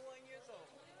 21 years old.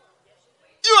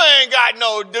 You ain't got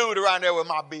no dude around there with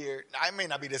my beard. Now, it may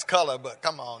not be this color, but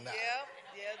come on now. Yeah,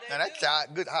 Now that child,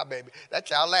 good, hi baby. That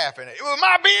child laughing at it. With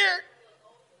my beard.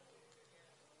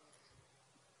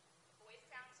 Boys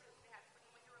Town too. They have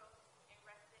 21-year-olds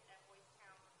arrested at Boys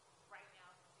Town right now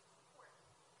in court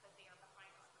because they are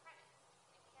behind on credit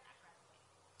and cannot graduate.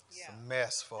 It's a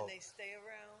mess, folks. And they stay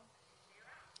around.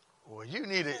 Well, you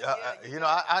need it.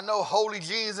 I know holy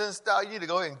jeans and stuff. You need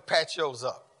to go ahead and patch yours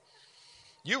up.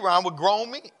 You run with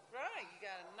grown men. Right. You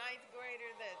got a 9th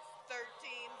grader that's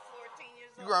 13, 14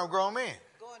 years old. You run with grown men.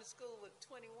 Going to school with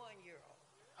 21-year-old.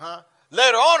 Huh?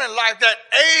 Later on in life, that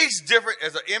age different.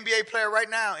 As an NBA player right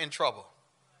now, in trouble.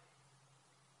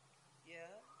 Yeah.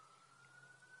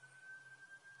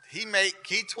 He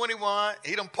 21.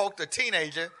 He done poked a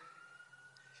teenager.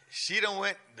 She done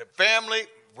went, the family,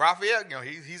 Raphael,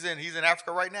 he's in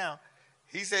Africa right now.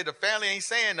 He said the family ain't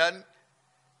saying nothing.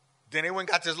 Then they went and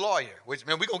got this lawyer, which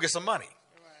means we're going to get some money.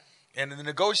 Right. And the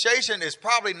negotiation is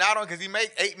probably not on because he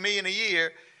make $8 million a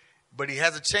year, but he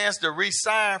has a chance to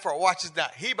re-sign for, watch this now,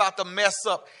 he about to mess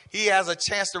up. He has a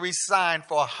chance to re-sign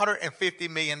for $150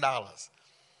 million.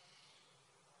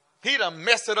 He done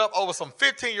messed it up over some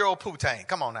 15-year-old poutine.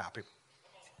 Come on now, people.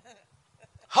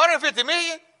 $150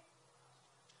 million?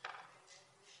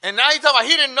 And now he's talking about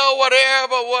he didn't know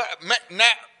whatever. Now,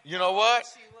 you know what?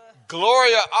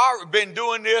 Gloria been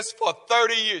doing this for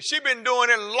 30 years. She been doing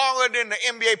it longer than the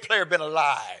NBA player been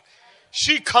alive.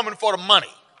 She coming for the money.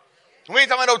 We ain't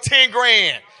talking about no 10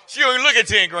 grand. She don't even look at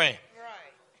 10 grand.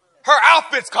 Right. Her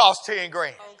outfits cost 10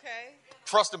 grand. Okay.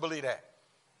 Trust and believe that.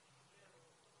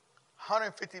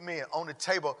 150 million on the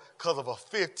table because of a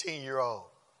 15-year-old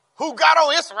who got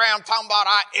on Instagram talking about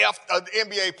I effed the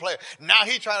NBA player. Now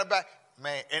he trying to back.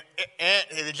 Man, and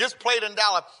he just played in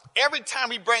Dallas. Every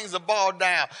time he brings the ball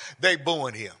down, they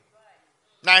booing him.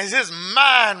 Now, is his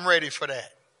mind ready for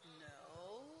that?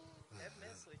 No, that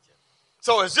mess with you.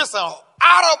 So it's just an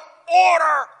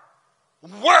out-of-order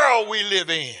world we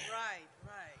live in.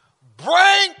 Right.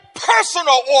 Bring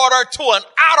personal order to an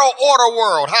out-of-order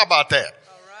world. How about that?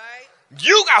 All right.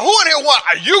 You got, who in here want,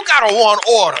 you got to want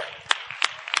order.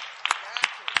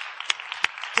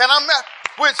 Can I,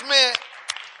 which means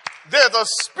there's a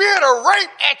spirit of rape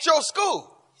at your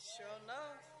school. Sure enough.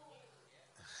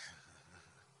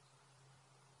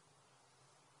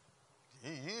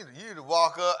 You need to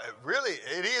walk up. Really,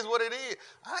 it is what it is.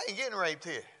 I ain't getting raped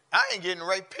here. I ain't getting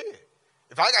raped here.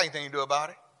 If I got anything to do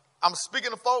about it, I'm speaking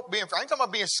to folk. I ain't talking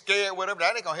about being scared, whatever.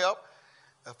 That ain't going to help.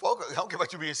 Folk, I don't care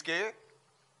about you being scared.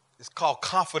 It's called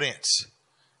confidence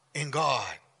in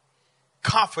God.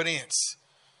 Confidence.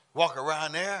 Walk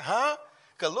around there, huh?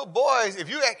 Because little boys, if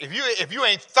you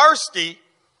ain't thirsty,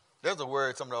 there's a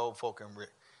word some of the old folk can read.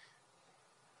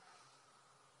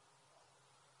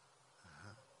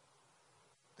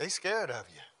 They scared of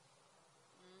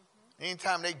you.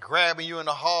 Anytime they grabbing you in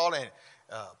the hall and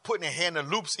putting their hand in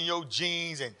the loops in your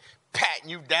jeans and patting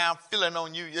you down, feeling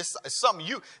on you. It's something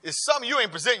you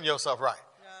ain't presenting yourself right.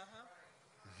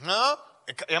 Huh?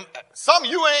 Some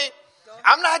you ain't.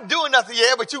 I'm not doing nothing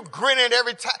yet, but you grinning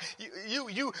every time.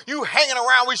 You hanging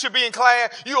around. We should be in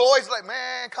class. You always like,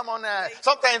 man, come on now.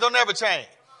 Some things don't never change.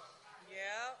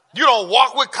 You don't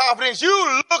walk with confidence.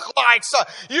 You look like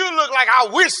I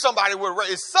wish somebody would.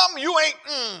 It's something you ain't.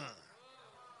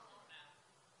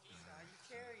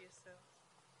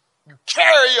 You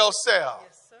carry yourself.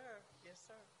 Yes, sir. Yes,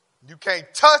 sir. You can't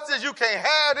touch this. You can't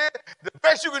have it. The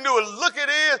best you can do is look at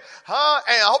it, huh?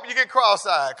 And I hope you get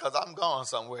cross-eyed because I'm going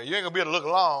somewhere. You ain't going to be able to look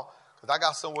long because I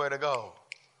got somewhere to go.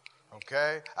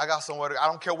 Okay? I got somewhere to go. I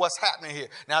don't care what's happening here.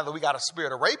 Now that we got a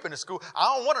spirit of rape in the school,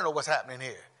 I don't want to know what's happening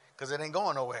here because it ain't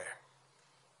going nowhere.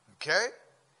 Okay?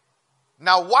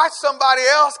 Now watch somebody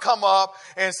else come up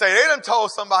and say they done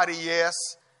told somebody yes,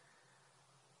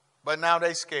 but now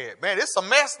they scared. Man, it's a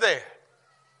mess there.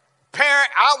 Parent,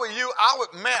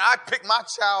 I'd pick my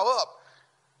child up.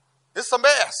 It's a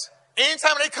mess.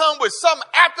 Anytime they come with something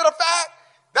after the fact,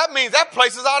 that means that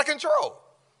place is out of control.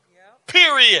 Yep.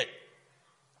 Period.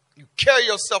 You carry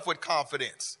yourself with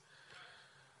confidence.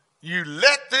 You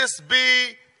let this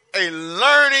be a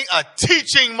learning, a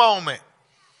teaching moment.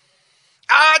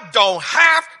 I don't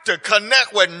have to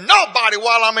connect with nobody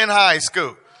while I'm in high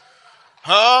school.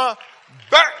 Huh?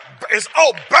 Birds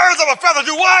of a feather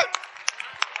do what?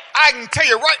 I can tell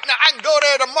you right now, I can go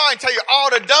there tomorrow and tell you all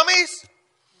the dummies,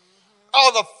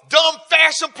 all the dumb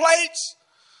fashion plates,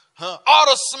 all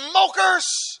the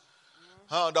smokers,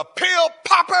 the pill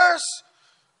poppers,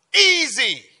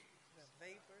 easy.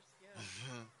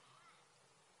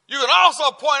 You can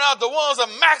also point out the ones that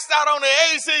maxed out on the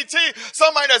ACT,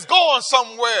 somebody that's going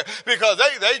somewhere because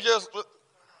they just...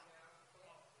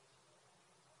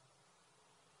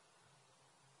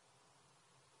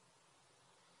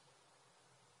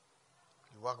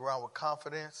 You walk around with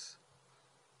confidence.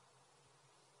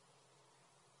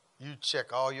 You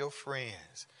check all your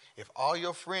friends. If all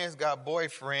your friends got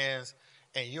boyfriends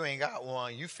and you ain't got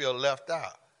one, you feel left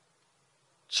out.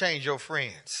 Change your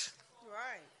friends.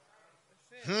 Right.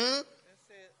 That's it.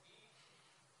 That's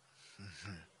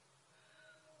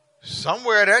it.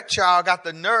 Somewhere that child got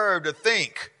the nerve to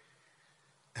think.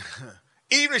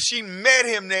 Even if she met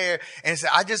him there and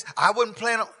said, I wouldn't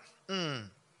plan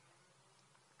on.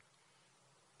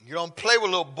 You don't play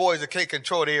with little boys that can't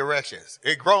control their erections.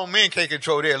 Grown men can't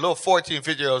control their. Little 14,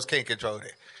 15-year-olds can't control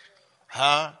their.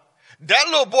 Huh? That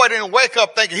little boy didn't wake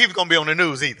up thinking he was going to be on the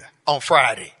news either on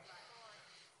Friday.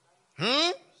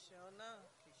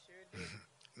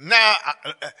 Now,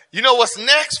 you know what's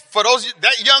next for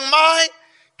that young mind?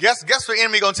 Guess what the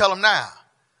enemy going to tell him now?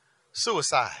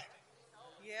 Suicide.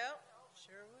 Yep,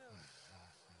 sure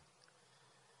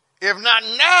will. If not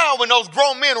now, when those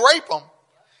grown men rape them,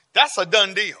 that's a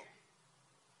done deal.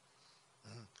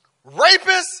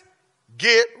 Rapists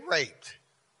get raped.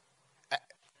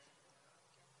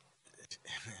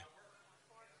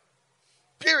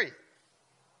 Period.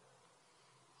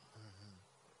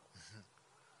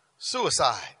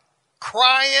 Suicide.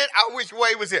 Crying. I wish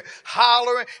Wade was here.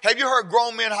 Hollering. Have you heard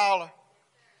grown men holler?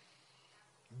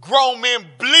 Grown men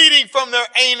bleeding from their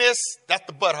anus. That's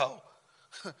the butthole.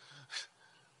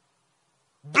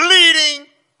 Bleeding.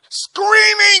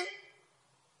 Screaming.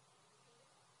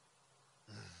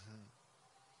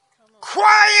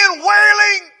 Crying,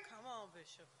 wailing. Come on,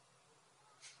 Bishop.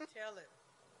 Tell it.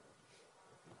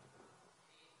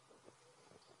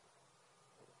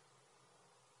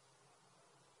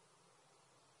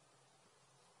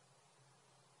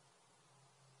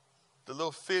 The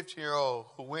little 15-year-old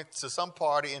who went to some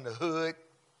party in the hood,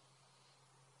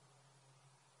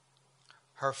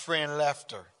 her friend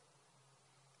left her.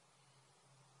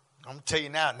 I'm going to tell you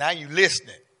now you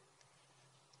listening.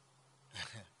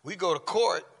 We go to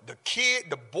court,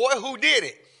 the boy who did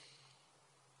it.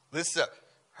 Listen up.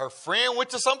 Her friend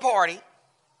went to some party,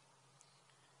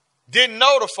 didn't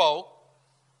know the folk.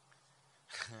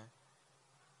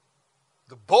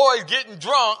 The boy's getting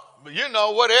drunk, but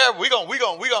whatever. We gon'.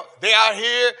 They out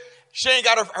here. She ain't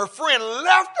got her friend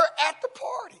left her at the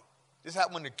party. This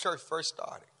happened when the church first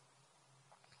started.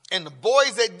 And the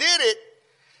boys that did it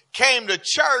came to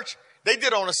church. They did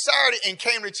it on a Saturday and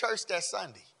came to church that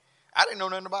Sunday. I didn't know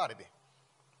nothing about it then.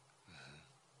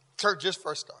 Church just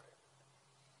first started.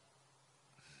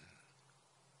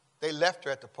 They left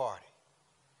her at the party.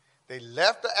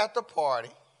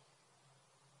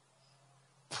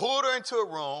 Pulled her into a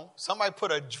room. Somebody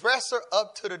put a dresser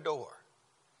up to the door.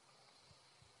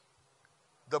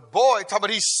 The boy, talking about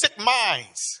these sick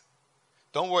minds.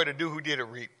 Don't worry, the dude who did it,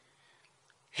 Reap.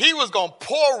 He was going to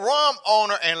pour rum on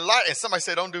her and light. And somebody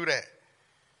said, don't do that.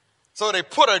 So they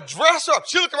put a dresser up.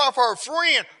 She looked around for her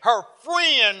friend. Her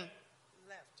friend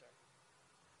Left her.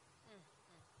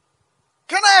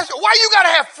 Can I ask you, why you got to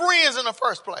have friends in the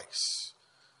first place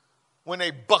when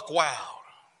they buck wild?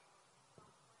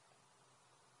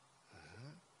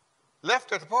 Left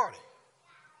her at the party.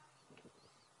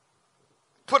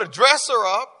 Put a dresser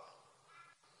up.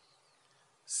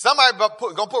 Somebody gonna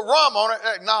put rum on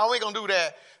it. No, we ain't gonna do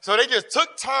that. So they just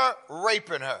took turn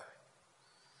raping her.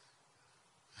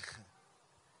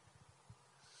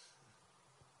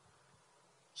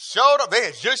 Showed up. They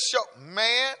had just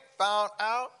found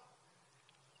out.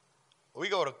 We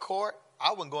go to court.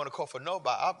 I wasn't going to court for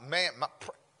nobody.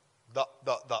 The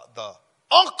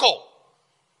uncle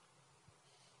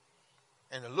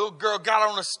and the little girl got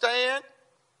on the stand.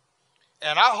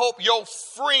 And I hope your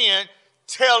friend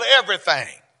tell everything.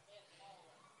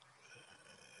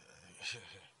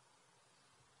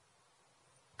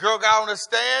 Girl got on the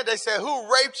stand. They said,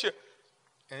 who raped you?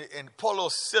 And poor little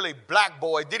silly black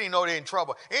boy didn't even know they're in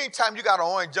trouble. Anytime you got an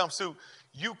orange jumpsuit,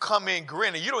 you come in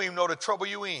grinning. You don't even know the trouble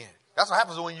you in. That's what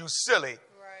happens when you silly.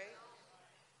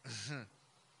 Right.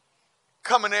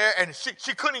 Coming there, and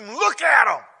she couldn't even look at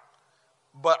him.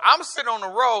 But I'm sitting on the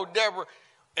road, Deborah,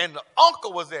 and the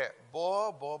uncle was there.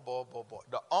 Boy.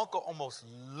 The uncle almost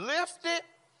lifted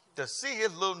to see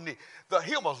his little knee.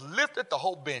 He almost lifted the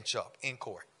whole bench up in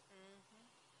court.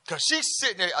 Because she's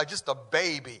sitting there just a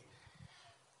baby.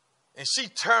 And she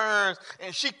turns,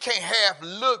 and she can't half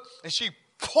look, and she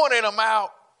pointed him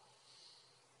out.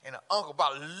 And the uncle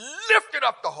about lifted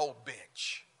up the whole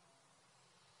bench.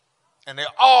 And they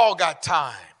all got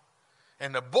time.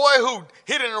 And the boy who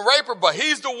hit and raped her, but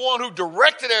he's the one who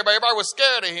directed everybody. Everybody was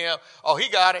scared of him. Oh, he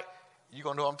got it. You're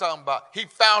going to know what I'm talking about. He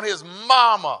found his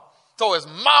mama. So his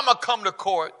mama come to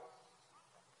court.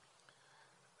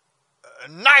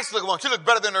 A nice looking one. She looked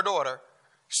better than her daughter.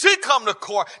 She come to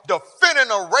court defending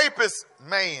a rapist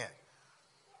man.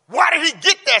 Why did he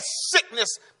get that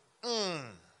sickness?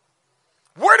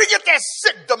 Where did he get that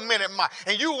sick, demented mind?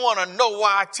 And you want to know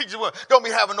why teachers don't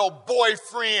be having no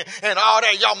boyfriend and all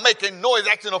that. Y'all making noise,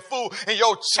 acting a fool, and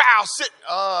your child sitting.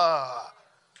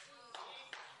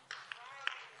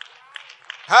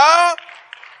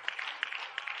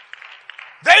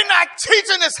 They not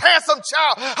teaching this handsome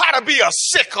child how to be a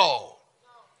sicko.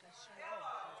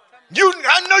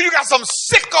 I know you got some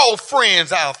sicko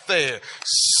friends out there.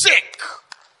 Sick.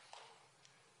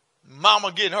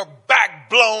 Mama getting her back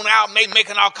blown out,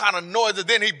 making all kind of noises.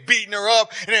 Then he beating her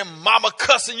up. And then mama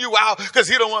cussing you out because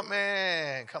he don't want,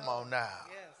 man, come on now.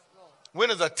 When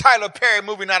is a Tyler Perry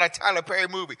movie not a Tyler Perry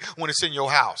movie? When it's in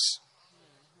your house.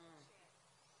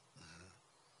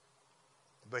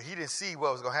 But he didn't see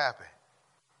what was going to happen.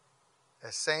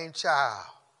 That same child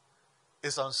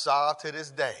is unsolved to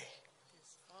this day.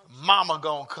 Mama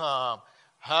gonna come,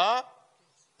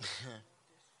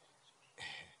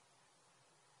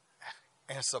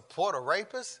 and support a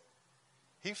rapist?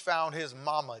 He found his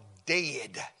mama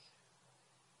dead,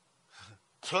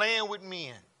 playing with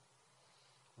men.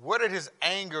 Where did his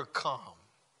anger come?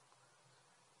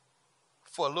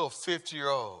 For a little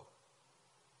 50-year-old.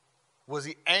 Was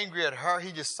he angry at her?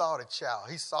 He just saw the child.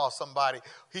 He saw somebody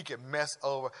he could mess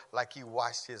over like he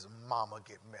watched his mama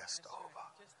get messed over.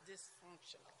 Just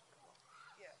dysfunctional.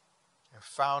 And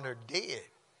found her dead,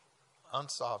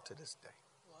 unsolved to this day.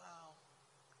 Wow.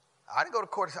 I didn't go to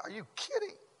court and say, are you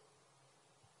kidding?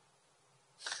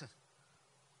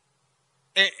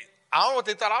 And I don't know what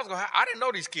they thought I was going to have. I didn't know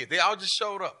these kids. They all just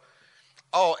showed up.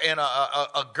 Oh, and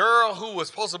a girl who was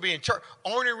supposed to be in church.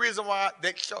 Only reason why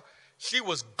she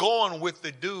was going with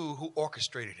the dude who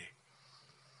orchestrated it.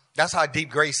 That's how deep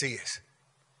grace is.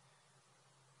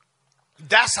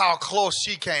 That's how close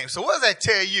she came. So what does that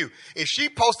tell you? If she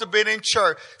supposed to be in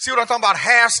church, see what I'm talking about,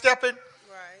 half-stepping?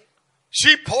 Right.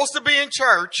 She supposed to be in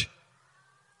church,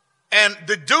 and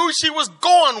the dude she was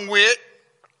going with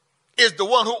is the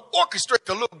one who orchestrated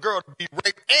the little girl to be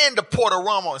raped and to pour the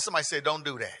rum on. Somebody said, don't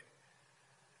do that.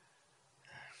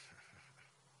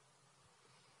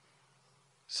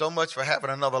 So much for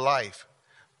having another life.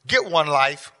 Get one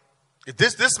life. If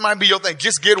this might be your thing.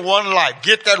 Just get one life.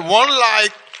 Get that one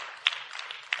life.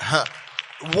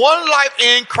 One life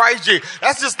in Christ Jesus.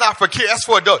 That's just not for kids. That's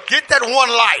for adults. Get that one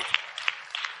life.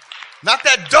 Not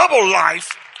that double life.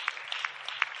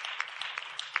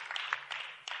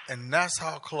 And that's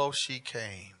how close she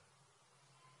came.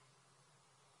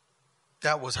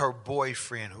 That was her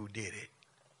boyfriend who did it.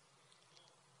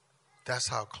 That's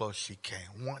how close she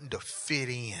came. Wanting to fit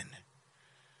in.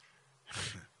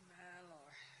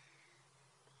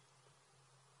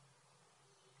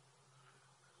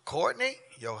 Courtney,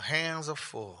 your hands are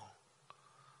full.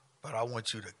 But I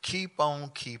want you to keep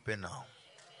on keeping on.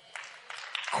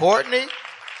 Courtney,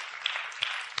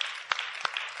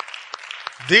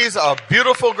 these are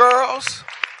beautiful girls,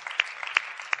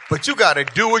 but you got to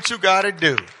do what you got to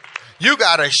do. You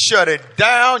got to shut it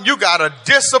down. You got to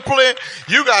discipline.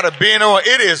 You got to be in on.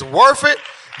 It is worth it.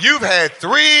 You've had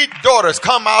 3 daughters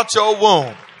come out your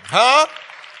womb. Huh?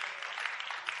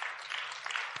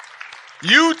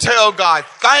 You tell God,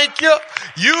 thank you.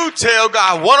 You tell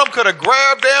God, one of them could have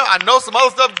grabbed them. I know some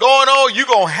other stuff going on. You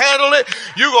going to handle it.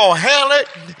 You going to handle it.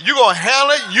 You going to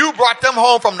handle it. You brought them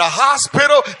home from the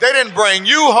hospital. They didn't bring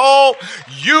you home.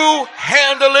 You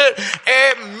handle it.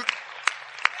 And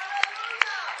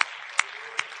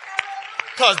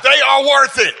because they are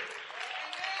worth it.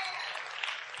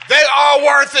 They are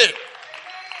worth it.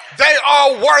 They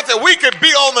are worth it. We could be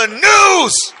on the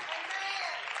news.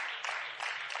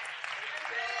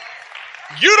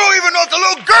 You don't even know if the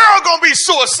little girl gonna be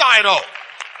suicidal.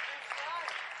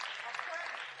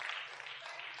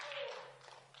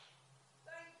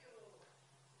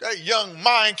 That young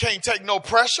mind can't take no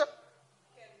pressure.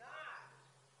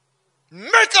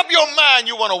 Make up your mind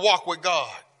you want to walk with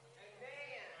God.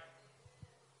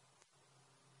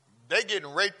 They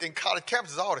getting raped in college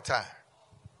campuses all the time.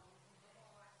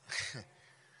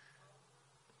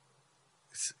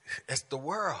 It's the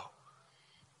world.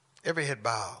 Every head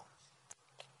bow.